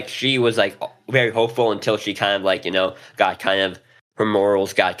was like she was like very hopeful until she kind of like got kind of her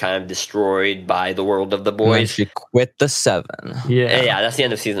morals got kind of destroyed by the world of the boys. She quit the 7. Yeah, that's the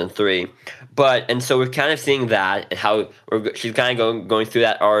end of season 3. And so we're kind of seeing that and how she's kind of going through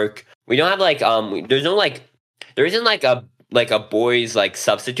that arc. We don't have like there isn't like a boys like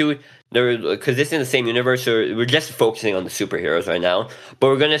substitute there because this is in the same universe. So we're just focusing on the superheroes right now. But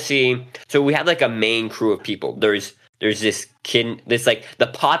we're gonna see. So we have like a main crew of people. There's this kid, this like the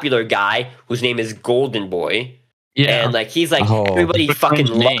popular guy whose name is Golden Boy. Yeah. And like he's like everybody fucking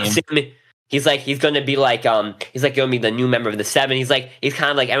loves him. He's gonna be like he's like gonna be the new member of the 7. He's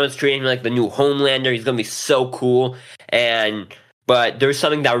kind of like everyone's treating him like the new Homelander. He's gonna be so cool. But there's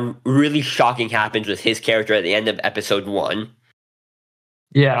something that really shocking happens with his character at the end of episode 1.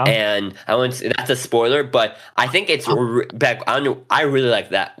 Yeah. And that's a spoiler, but I think it's I really like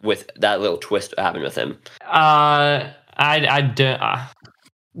that with that little twist that happened with him.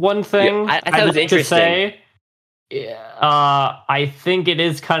 One thing I thought it was interesting. I think it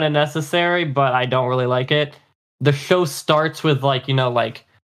is kind of necessary, but I don't really like it. The show starts with like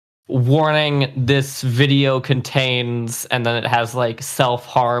warning, this video contains, and then it has like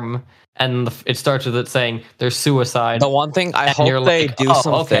self-harm, and it starts with it saying there's suicide. The one thing I hope they do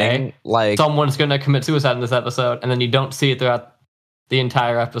something like someone's gonna commit suicide in this episode, and then you don't see it throughout the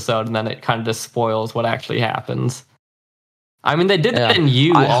entire episode, and then it kind of just spoils what actually happens. I mean, they did that in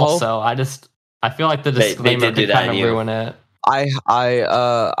You also. I feel like the disclaimer could kind of ruin it.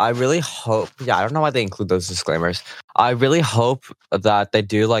 I really hope. Yeah, I don't know why they include those disclaimers. I really hope that they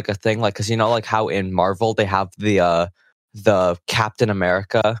do like a thing, like because like how in Marvel they have the Captain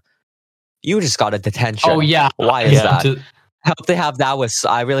America. You just got a detention. Oh yeah, why is that? I hope they have that with.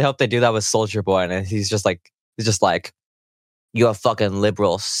 I really hope they do that with Soldier Boy, and he's just like you're a fucking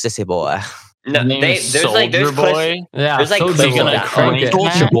liberal sissy boy. No, there's Boy. Yeah, there's like clips on that.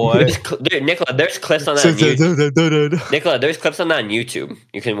 Soldier Boy. Nicola, there's clips on that. Nicola, there's clips on that on YouTube.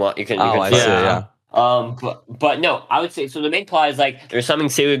 You can watch. I see. Yeah. But no, I would say so. The main plot is like there's something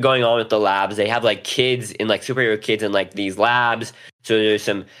serious going on with the labs. They have like kids in like superhero kids in like these labs. So there's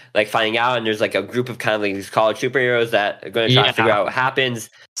some like finding out, and there's like a group of kind of like these college superheroes that are going to try to figure out what happens.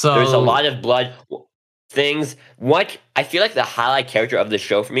 So there's a lot of blood things. What I feel like the highlight character of the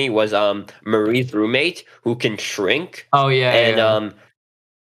show for me was Marie's roommate who can shrink. Oh yeah, and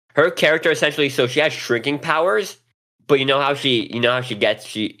her character essentially. So she has shrinking powers, but you know how she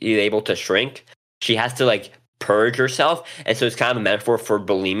is able to shrink. She has to like purge herself, and so it's kind of a metaphor for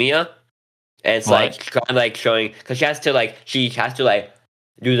bulimia. And it's like kind of like showing because she has to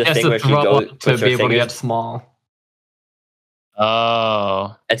do the thing where she goes to be able to get small.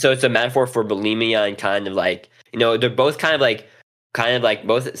 Oh, and so it's a metaphor for bulimia and kind of like they're both kind of like kind of like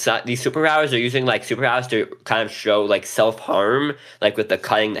both these superpowers are using like superpowers to kind of show like self-harm, like with the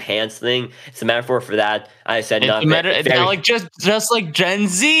cutting the hands thing. It's a metaphor for that. I said it's not like just like Gen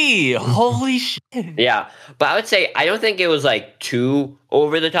Z. Holy shit. Yeah, but I would say I don't think it was like too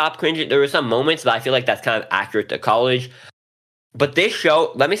over the top cringy. There were some moments, but I feel like that's kind of accurate to college. But this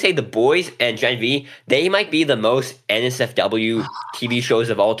show, let me say, The Boys and Gen V, they might be the most NSFW TV shows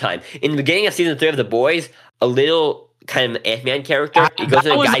of all time. In the beginning of season 3 of The Boys, a little kind of Ant-Man character, he goes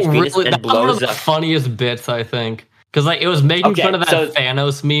to a guy's penis and blows up. One of the funniest bits, I think. Because like it was making fun of that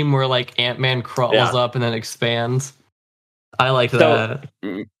Thanos meme where like Ant-Man crawls up and then expands. I like that.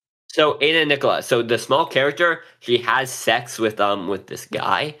 So Aiden and Nicola, so the small character, she has sex with this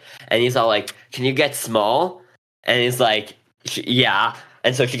guy, and he's all like, "Can you get small?" And he's like, "Yeah."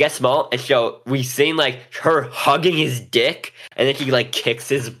 And so she gets small, and so we seen like her hugging his dick, and then she like kicks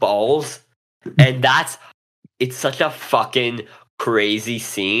his balls, and it's such a fucking crazy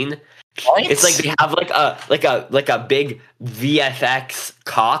scene. What? It's like they have like a big VFX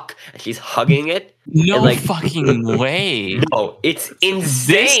cock, and she's hugging it. No and, like, fucking way. No, it's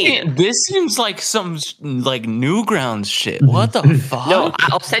insane. This seems like some like Newgrounds shit. What the fuck? No,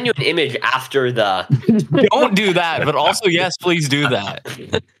 I'll send you an image after the. Don't do that, but also yes, please do that.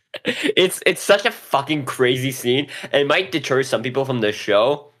 It's such a fucking crazy scene, and it might deter some people from the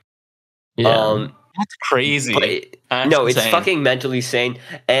show. Yeah. That's crazy. No, it's fucking mentally sane.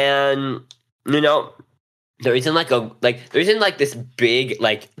 And there isn't this big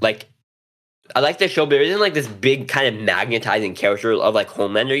like I like the show, but there isn't like this big kind of magnetizing character of like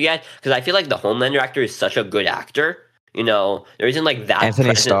Homelander yet, because I feel like the Homelander actor is such a good actor. There isn't like that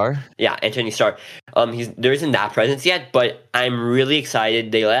Anthony Starr. Yeah, Anthony Starr. There isn't that presence yet, but I'm really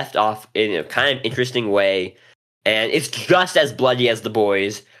excited. They left off in a kind of interesting way. And it's just as bloody as The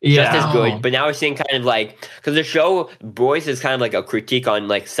Boys, just as good. But now we're seeing kind of like, because the show Boys is kind of like a critique on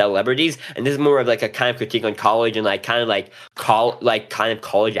like celebrities, and this is more of like a kind of critique on college and like kind of like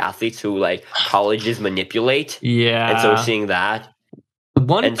college athletes who like colleges manipulate. Yeah, and so we're seeing that.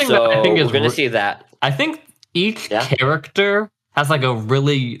 One thing that I think is we're gonna see that. I think each character has like a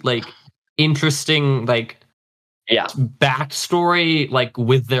really like interesting like backstory like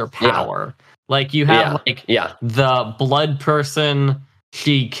with their power. Like you have the blood person,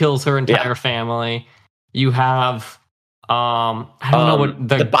 she kills her entire family. You have I don't know what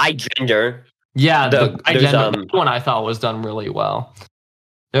the bigender. Yeah, the bigender one I thought was done really well.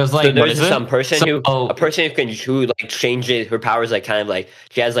 There's like a person who like changes her powers, like kind of like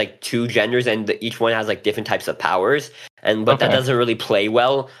she has like two genders, and each one has like different types of powers, but that doesn't really play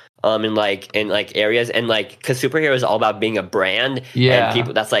well. In areas, and like because superhero is all about being a brand, and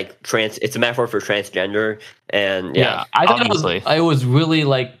people that's like it's a metaphor for transgender, and I thought it was really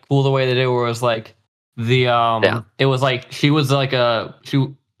like cool the way they did it, where it was like it was like she was like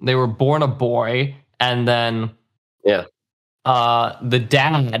they were born a boy, and then the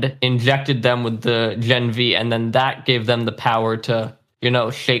dad injected them with the Gen V, and then that gave them the power to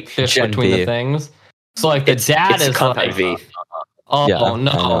shape shift between the things. So like the dad is like V.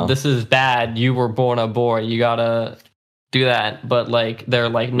 This is bad. You were born a boy. You gotta do that. But like they're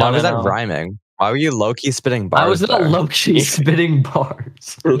like, no. Why was that rhyming? Why were you low-key spitting bars? I was not low-key spitting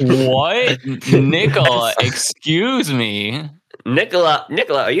bars. What? Nicola, excuse me. Nicola,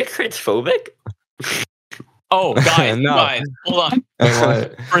 are you transphobic? Oh, guys, hold on.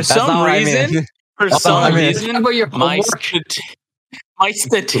 For some reason, my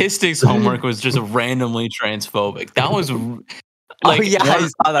statistics homework was just randomly transphobic. That was like I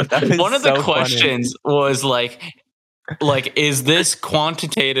saw that. That was one of the questions was like, is this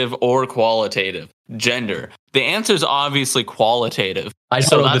quantitative or qualitative gender? The answer is obviously qualitative.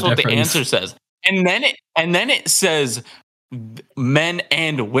 So that's what the answer says. And then it says men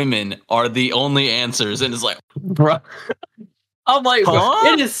and women are the only answers, and it's like, bro. I'm like,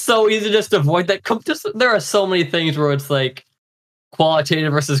 it is so easy just to avoid that. There are so many things where it's like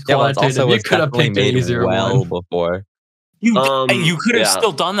qualitative versus qualitative. You could have picked an easier one before. You could have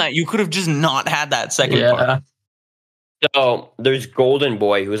still done that. You could have just not had that second part. So there's Golden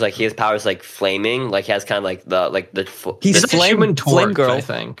Boy, who's like his powers like flaming, like he has kind of like he's the Human Torch, I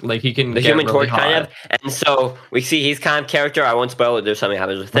think. Like he can the Human Torch kind of. And so we see he's kind of character. I won't spoil it. There's something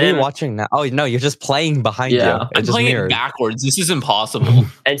happens with him. What are you watching now? Oh no, you're just playing behind you. I'm playing it backwards. This is impossible.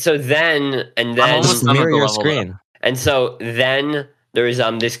 And so then just mirror your screen. And so then there's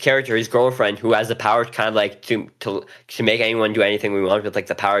this character, his girlfriend, who has the power to kind of like to make anyone do anything we want with like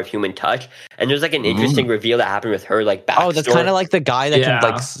the power of human touch. And there's like an interesting reveal that happened with her like backstory. Oh, that's kind of like the guy that can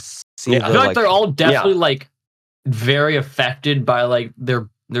like see. I feel like they're all definitely like very affected by like their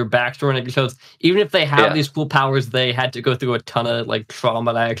their backstory in episodes. Even if they have these cool powers, they had to go through a ton of like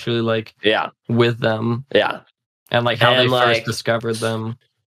trauma to actually like with them. Yeah. And like how they first discovered them.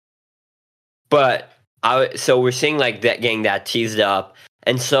 But so we're seeing like that getting that teased up.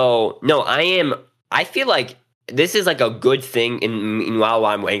 And so I feel like this is like a good thing while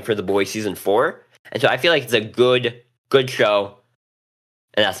I'm waiting for The Boys season 4. And so I feel like it's a good show.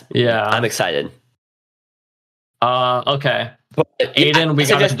 And I'm excited. Okay. But Aiden, we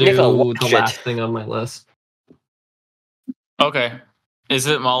gotta do the last thing on my list. Okay. Is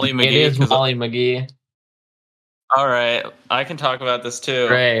it Molly McGee? It is Molly McGee. All right. I can talk about this too.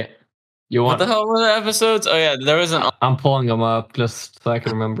 Great. What the hell were the episodes? Oh yeah, there was an... I'm pulling them up just so I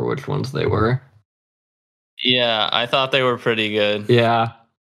can remember which ones they were. Yeah, I thought they were pretty good. Yeah.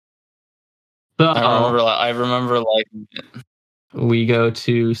 So, I remember liking it. We go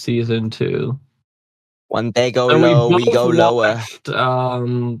to season 2. When they go low, we go lower.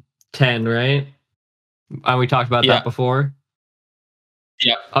 10, right? And we talked about that before?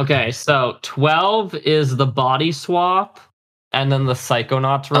 Yeah. Okay, so 12 is the body swap, and then the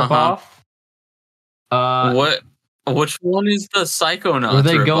Psychonauts ripoff. Which one is the Psychonauts where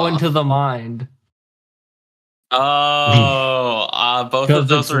they go into the mind? Oh, both of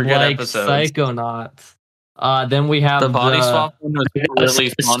those were good episodes. Psychonauts. Then we have the body swap one was really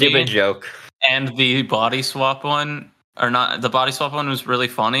funny. Stupid joke. And the body swap one, the body swap one was really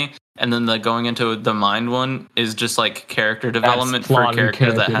funny. And then the going into the mind one is just like character development for a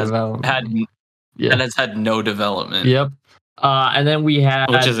character that has had no development. Yep. And then we had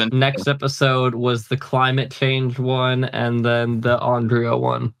next episode was the climate change one, and then the Andrea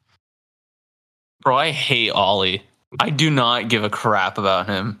one. Bro, I hate Ollie. I do not give a crap about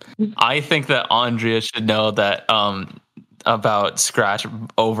him. I think that Andrea should know that about Scratch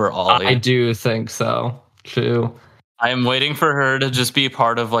over Ollie. I do think so, too. I'm waiting for her to just be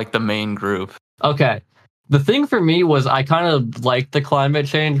part of like the main group. Okay. The thing for me was I kind of liked the climate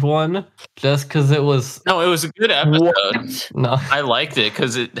change one just because it was... No, it was a good episode. What? No. I liked it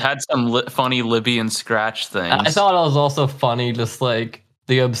because it had some funny Libby and Scratch things. I thought it was also funny, just like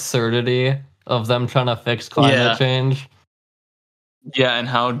the absurdity of them trying to fix climate change. Yeah, and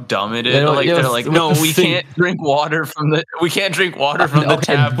how dumb it is. They're like, no, we can't drink water from the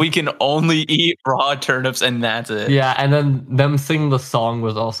tap. We can only eat raw turnips, and that's it. Yeah, and then them singing the song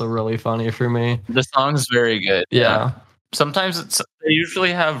was also really funny for me. The song's very good. Yeah. Sometimes they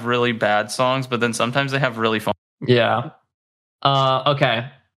usually have really bad songs, but then sometimes they have really fun. Yeah. Okay.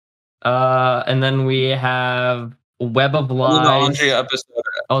 And then we have Web of Lies. The Andrea episode.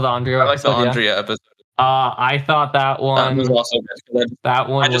 Oh, the Andrea. I like the Andrea episode. I thought that one was also good.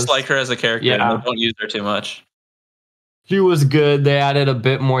 I just like her as a character. Yeah. And I don't use her too much. She was good. They added a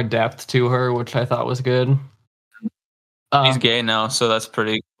bit more depth to her, which I thought was good. He's gay now, so that's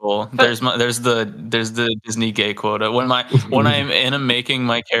pretty cool. There's the Disney gay quota. When I'm in a making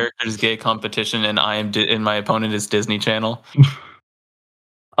my character's gay competition, and and my opponent is Disney Channel.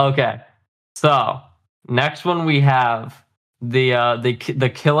 Okay, so next one we have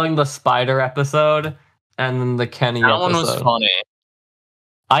the killing the spider episode, and then the Kenny episode. That one was funny.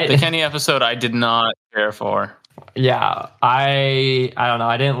 The Kenny episode I did not care for. Yeah, I don't know.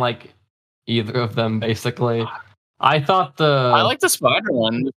 I didn't like either of them, basically. I like the spider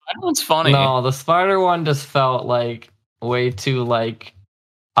one. The spider one's funny. No, the spider one just felt like way too like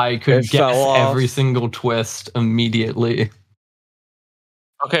I could guess every single twist immediately.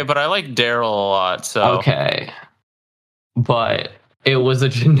 Okay, but I like Daryl a lot, so okay. But it was a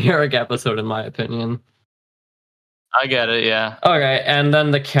generic episode in my opinion. I get it, yeah. Okay, and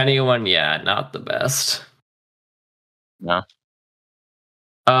then the Kenny one, not the best. No.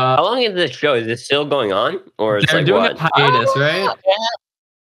 How long is this show? Is it still going on, or is they're doing a hiatus, right?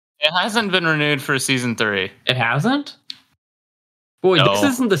 It hasn't been renewed for season 3. It hasn't? Boy, no. This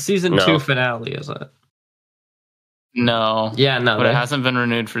isn't the season 2 finale, is it? No. Yeah, no. But it hasn't been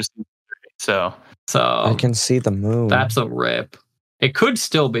renewed for season 3, so I can see the moon. That's a rip. It could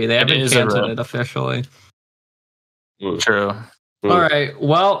still be. They haven't canceled it officially. True. All right.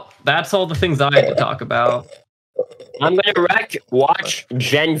 Well, that's all the things I had to talk about. I'm gonna watch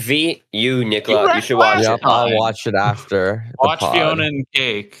Gen V. You, Nicola, you should watch it. I'll watch it after. Watch Fionna and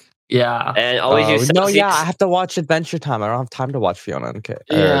Cake. Yeah, and always use Celsius. No, I have to watch Adventure Time. I don't have time to watch Fionna and Cake.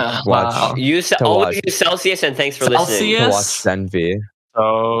 Yeah, Use Celsius, and thanks for listening. To watch Gen V.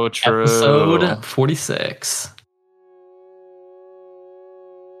 So true. Episode 46.